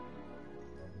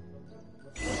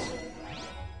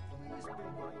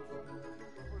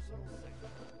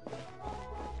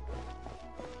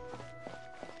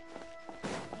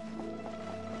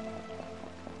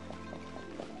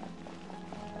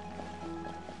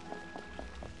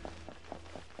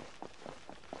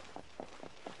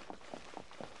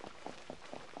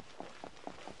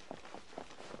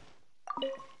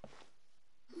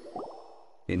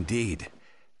 Indeed.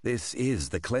 This is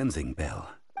the cleansing bell.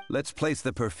 Let's place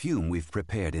the perfume we've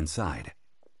prepared inside.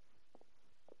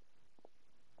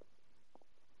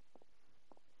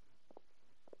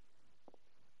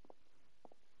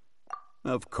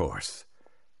 Of course.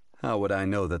 How would I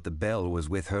know that the bell was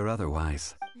with her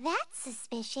otherwise? That's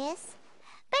suspicious.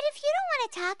 But if you don't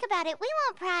want to talk about it, we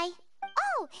won't pry.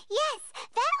 Oh, yes,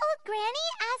 that old granny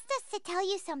asked us to tell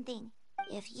you something.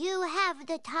 If you have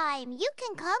the time, you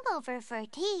can come over for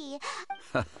tea.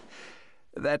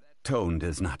 That tone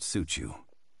does not suit you.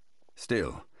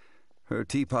 Still, her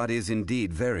teapot is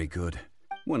indeed very good.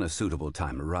 When a suitable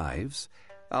time arrives,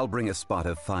 I'll bring a spot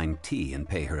of fine tea and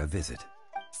pay her a visit.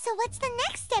 So what's the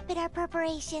next step in our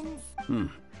preparations?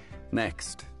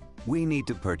 Next, we need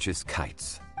to purchase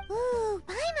kites. Ooh,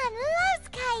 Paimon loves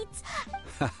kites!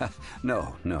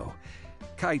 No.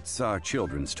 Kites are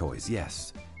children's toys,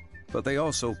 yes. But they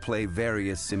also play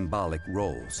various symbolic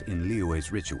roles in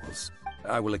Liyue's rituals.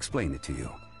 I will explain it to you.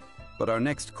 But our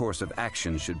next course of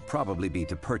action should probably be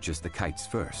to purchase the kites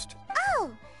first.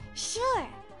 Oh, sure.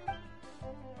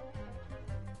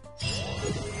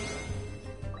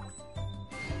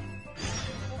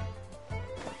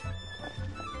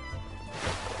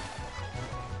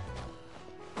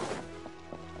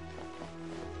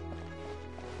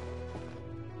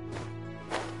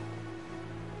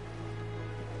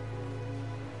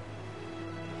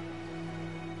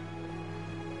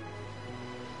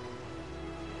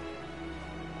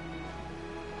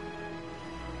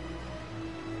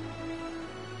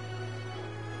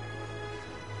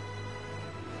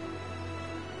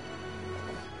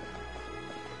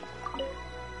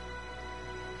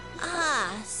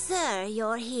 Sir,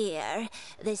 you're here.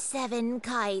 The 7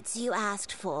 kites you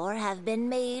asked for have been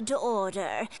made to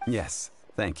order. Yes,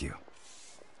 thank you.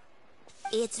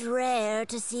 It's rare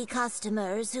to see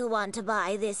customers who want to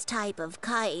buy this type of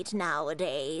kite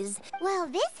nowadays. Well,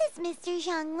 this is Mr.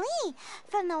 Zhongli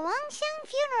from the Wangsheng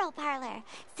Funeral Parlor,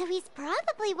 so he's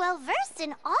probably well-versed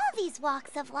in all these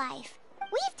walks of life.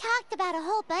 We've talked about a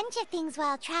whole bunch of things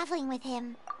while traveling with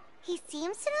him. He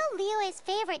seems to know Liyue's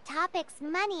favorite topics,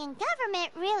 money and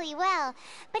government, really well,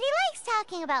 but he likes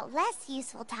talking about less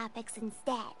useful topics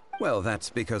instead. Well, that's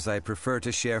because I prefer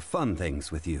to share fun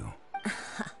things with you.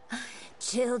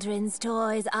 Children's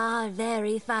toys are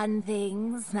very fun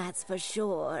things, that's for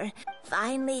sure.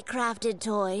 Finely crafted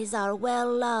toys are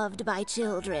well loved by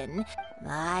children.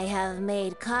 I have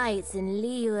made kites in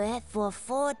Liyue for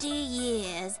 40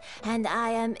 years, and I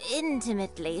am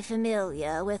intimately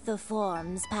familiar with the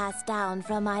forms passed down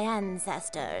from my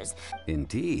ancestors.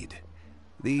 Indeed.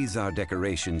 These are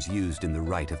decorations used in the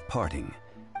rite of parting.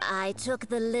 I took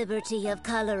the liberty of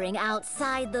coloring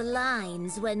outside the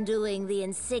lines when doing the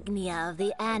insignia of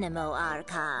the Animo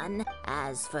Archon.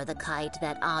 As for the kite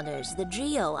that honors the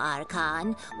Geo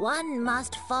Archon, one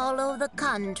must follow the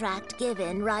contract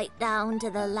given right down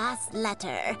to the last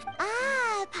letter.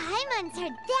 Ah, Paimon's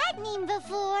heard that name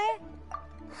before.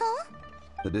 Huh?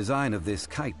 The design of this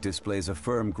kite displays a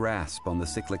firm grasp on the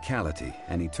cyclicality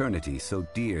and eternity so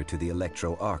dear to the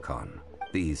Electro Archon.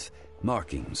 These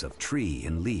markings of tree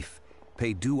and leaf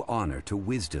pay due honor to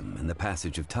wisdom and the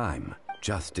passage of time.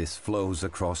 Justice flows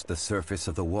across the surface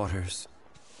of the waters.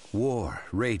 War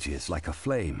rages like a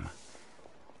flame,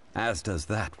 as does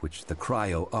that which the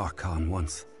Cryo Archon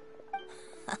once.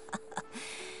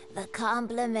 The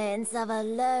compliments of a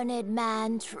learned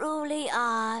man truly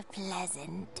are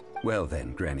pleasant. Well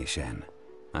then, Granny Shen,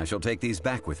 I shall take these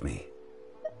back with me.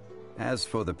 As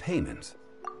for the payment...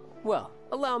 Well,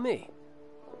 allow me.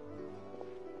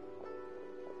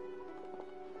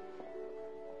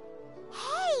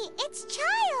 Hey, it's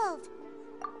Child!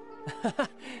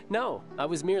 No, I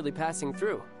was merely passing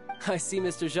through. I see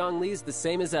Mr. Zhongli's the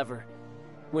same as ever.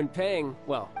 When paying,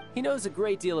 well, he knows a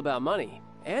great deal about money,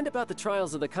 and about the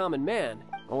trials of the common man.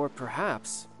 Or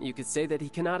perhaps, you could say that he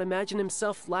cannot imagine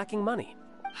himself lacking money.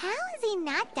 How has he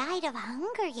not died of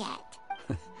hunger yet?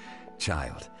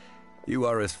 Child, you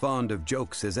are as fond of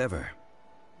jokes as ever.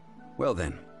 Well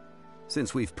then,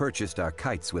 since we've purchased our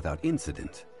kites without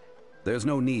incident, there's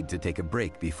no need to take a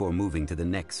break before moving to the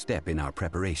next step in our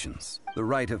preparations. The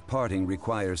rite of parting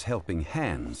requires helping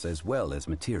hands as well as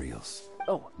materials.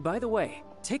 Oh, by the way,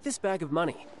 take this bag of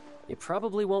money. You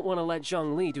probably won't want to let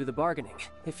Zhongli do the bargaining,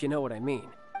 if you know what I mean.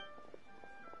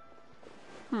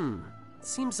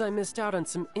 Seems I missed out on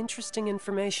some interesting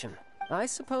information. I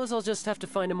suppose I'll just have to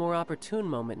find a more opportune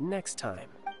moment next time.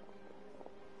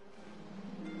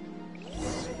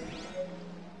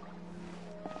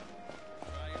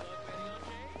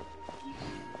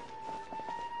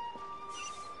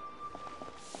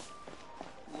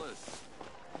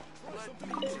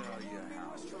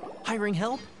 Hiring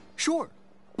help? Sure.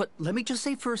 But let me just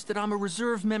say first that I'm a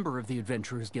reserve member of the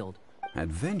Adventurers Guild.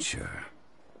 Adventure?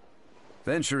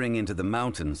 Venturing into the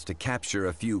mountains to capture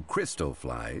a few crystal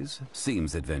flies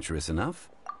seems adventurous enough.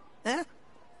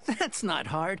 That's not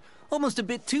hard. Almost a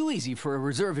bit too easy for a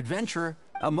reserve adventurer.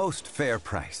 A most fair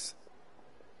price.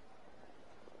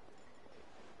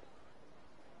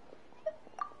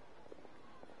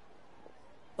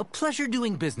 A pleasure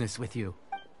doing business with you.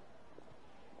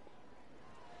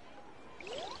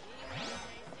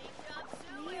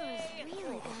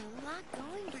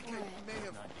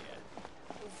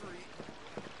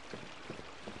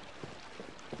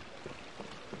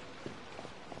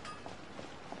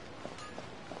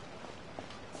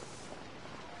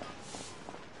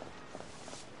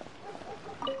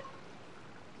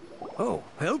 Oh,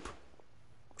 help?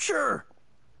 Sure.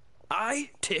 I,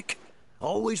 Tick,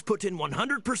 always put in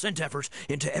 100% effort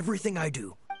into everything I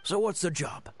do. So what's the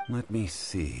job? Let me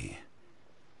see.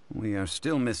 We are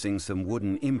still missing some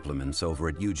wooden implements over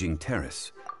at Yujing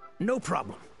Terrace. No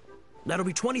problem. That'll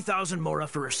be 20,000 mora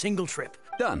for a single trip.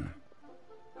 Done.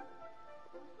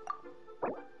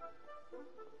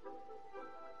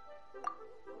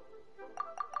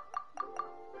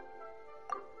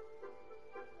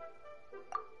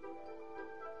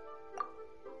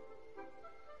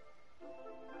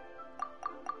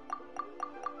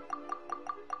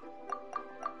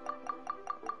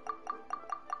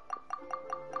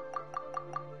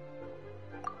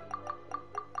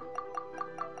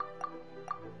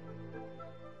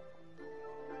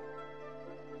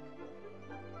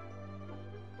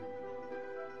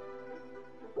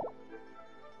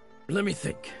 Let me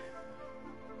think.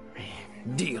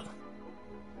 Deal.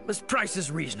 This price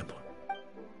is reasonable.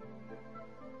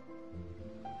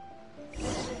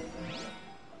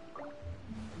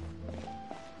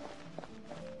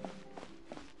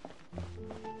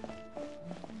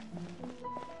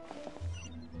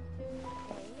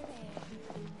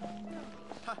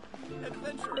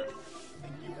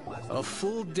 A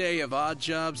full day of odd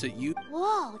jobs at you.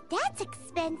 Whoa, that's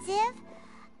expensive.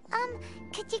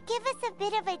 Could you give us a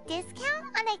bit of a discount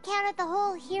on account of the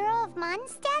whole Hero of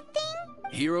Mondstadt thing?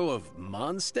 Hero of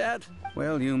Mondstadt?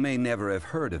 Well, you may never have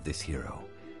heard of this hero,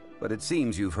 but it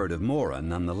seems you've heard of Mora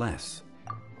nonetheless.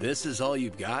 This is all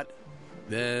you've got?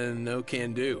 Then no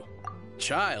can do.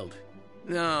 Child?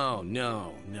 No.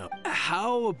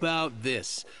 How about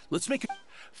this? Let's make it...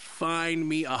 Find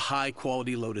me a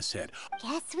high-quality lotus head.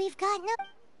 Guess we've got no...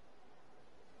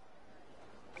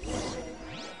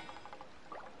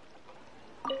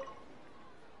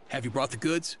 Have you brought the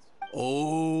goods?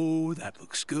 Oh, that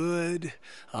looks good.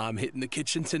 I'm hitting the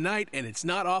kitchen tonight, and it's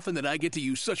not often that I get to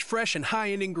use such fresh and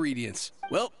high-end ingredients.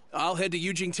 Well, I'll head to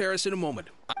Eugene Terrace in a moment.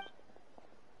 Not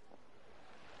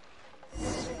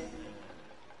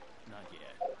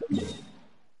yet.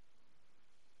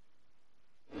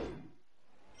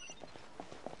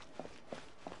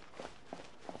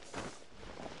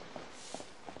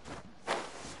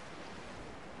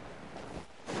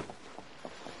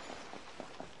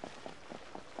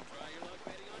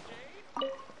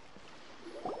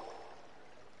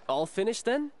 All finished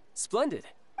then? Splendid.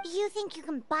 You think you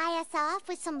can buy us off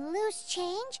with some loose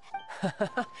change?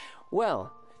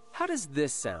 Well, how does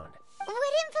this sound?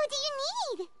 What info do you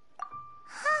need?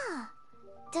 Huh.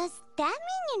 Does that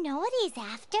mean you know what he's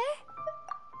after?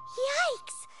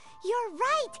 Yikes! You're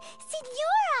right!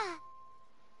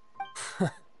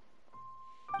 Signora!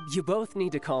 You both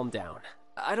need to calm down.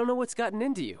 I don't know what's gotten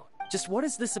into you. Just what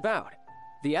is this about?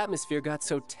 The atmosphere got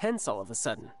so tense all of a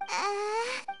sudden.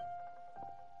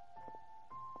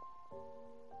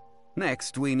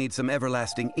 Next, we need some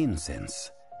everlasting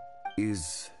incense.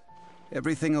 Is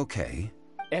everything okay?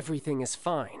 Everything is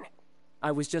fine.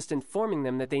 I was just informing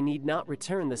them that they need not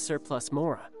return the surplus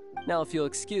Mora. Now, if you'll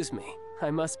excuse me,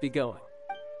 I must be going.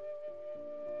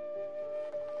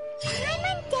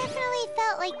 Paimon definitely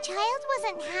felt like Child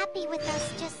wasn't happy with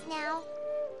us just now.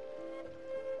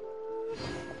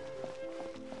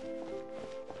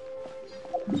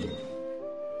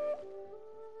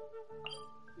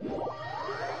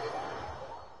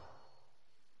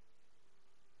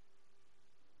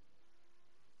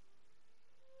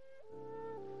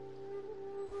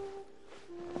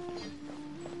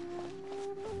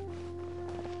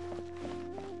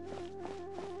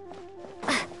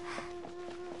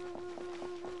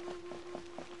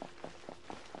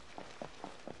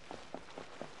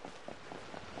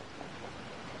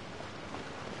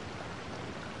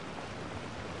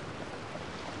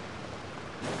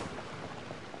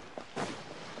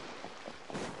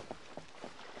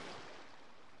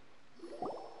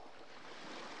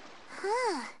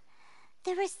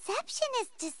 The reception is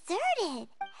deserted.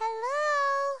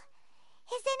 Hello?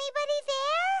 Is anybody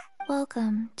there?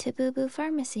 Welcome to Boo Boo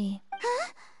Pharmacy.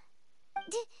 Huh?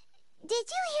 Did you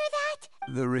hear that?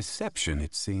 The reception,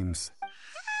 it seems. How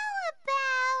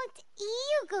about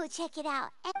you go check it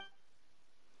out?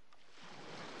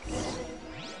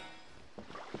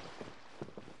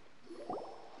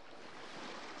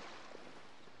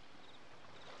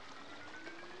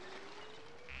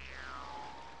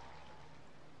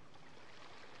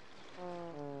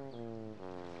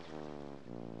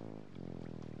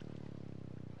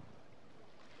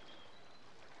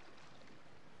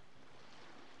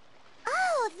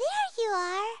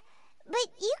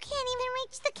 You can't even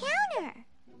reach the counter.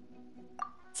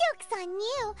 Joke's on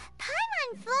you.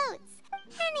 Paimon floats.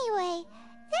 Anyway,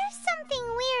 there's something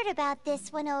weird about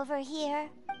this one over here.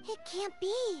 It can't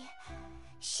be.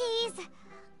 She's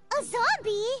a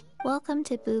zombie. Welcome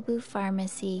to Boo Boo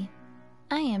Pharmacy.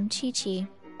 I am Chi-Chi.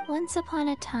 Once upon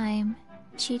a time,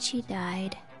 Chi-Chi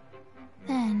died.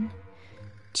 Then,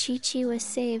 Chi-Chi was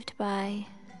saved by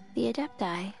the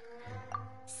Adepti.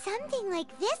 Something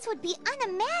like this would be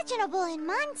unimaginable in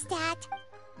Mondstadt.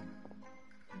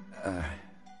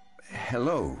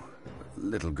 Hello,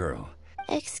 little girl.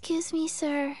 Excuse me,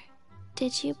 sir.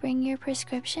 Did you bring your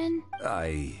prescription?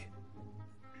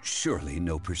 Surely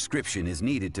no prescription is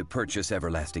needed to purchase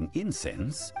everlasting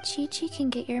incense. Chi-Chi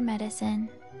can get your medicine,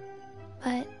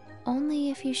 but only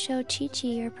if you show Chi-Chi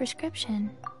your prescription.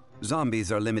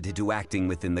 Zombies are limited to acting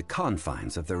within the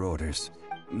confines of their orders.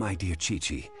 My dear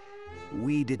Chi-Chi,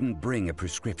 we didn't bring a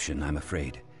prescription, I'm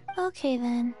afraid. Okay,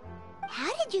 then. How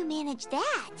did you manage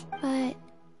that? But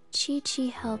Chi-Chi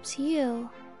helps you.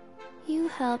 You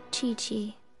help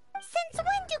Chi-Chi. Since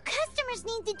when do customers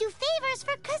need to do favors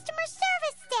for customer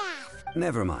service staff?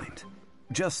 Never mind.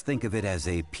 Just think of it as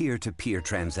a peer-to-peer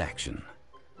transaction.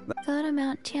 Go to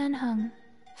Mount Tianheng.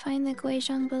 Find the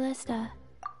Guizhong Ballista.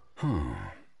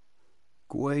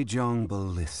 Guizhong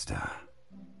Ballista.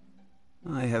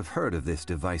 I have heard of this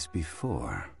device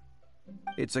before.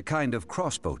 It's a kind of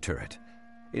crossbow turret.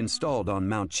 installed on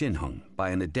Mount Chinhung by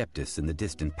an adeptus in the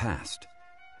distant past.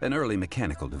 An early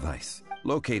mechanical device.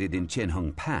 Located in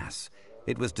Chinhung Pass,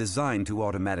 it was designed to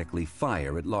automatically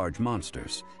fire at large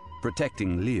monsters,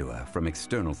 protecting Liyue from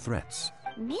external threats.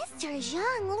 Mr.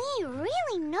 Zhongli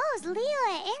really knows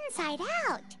Liyue inside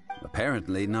out.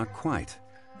 Apparently not quite.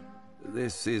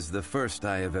 This is the first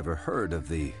I have ever heard of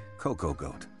the Coco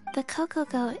Goat. The Coco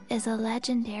Goat is a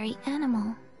legendary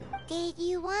animal. Did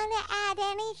you want to add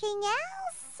anything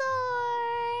else,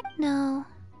 or...? No,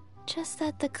 just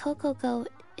that the Coco Goat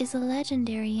is a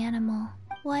legendary animal.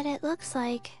 What it looks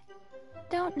like,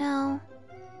 don't know.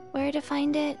 Where to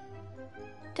find it,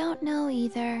 don't know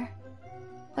either.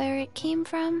 Where it came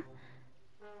from,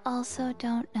 also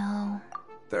don't know.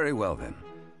 Very well then.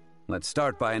 Let's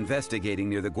start by investigating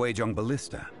near the Guizhong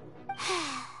Ballista.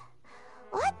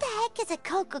 What the heck is a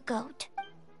Coco Goat?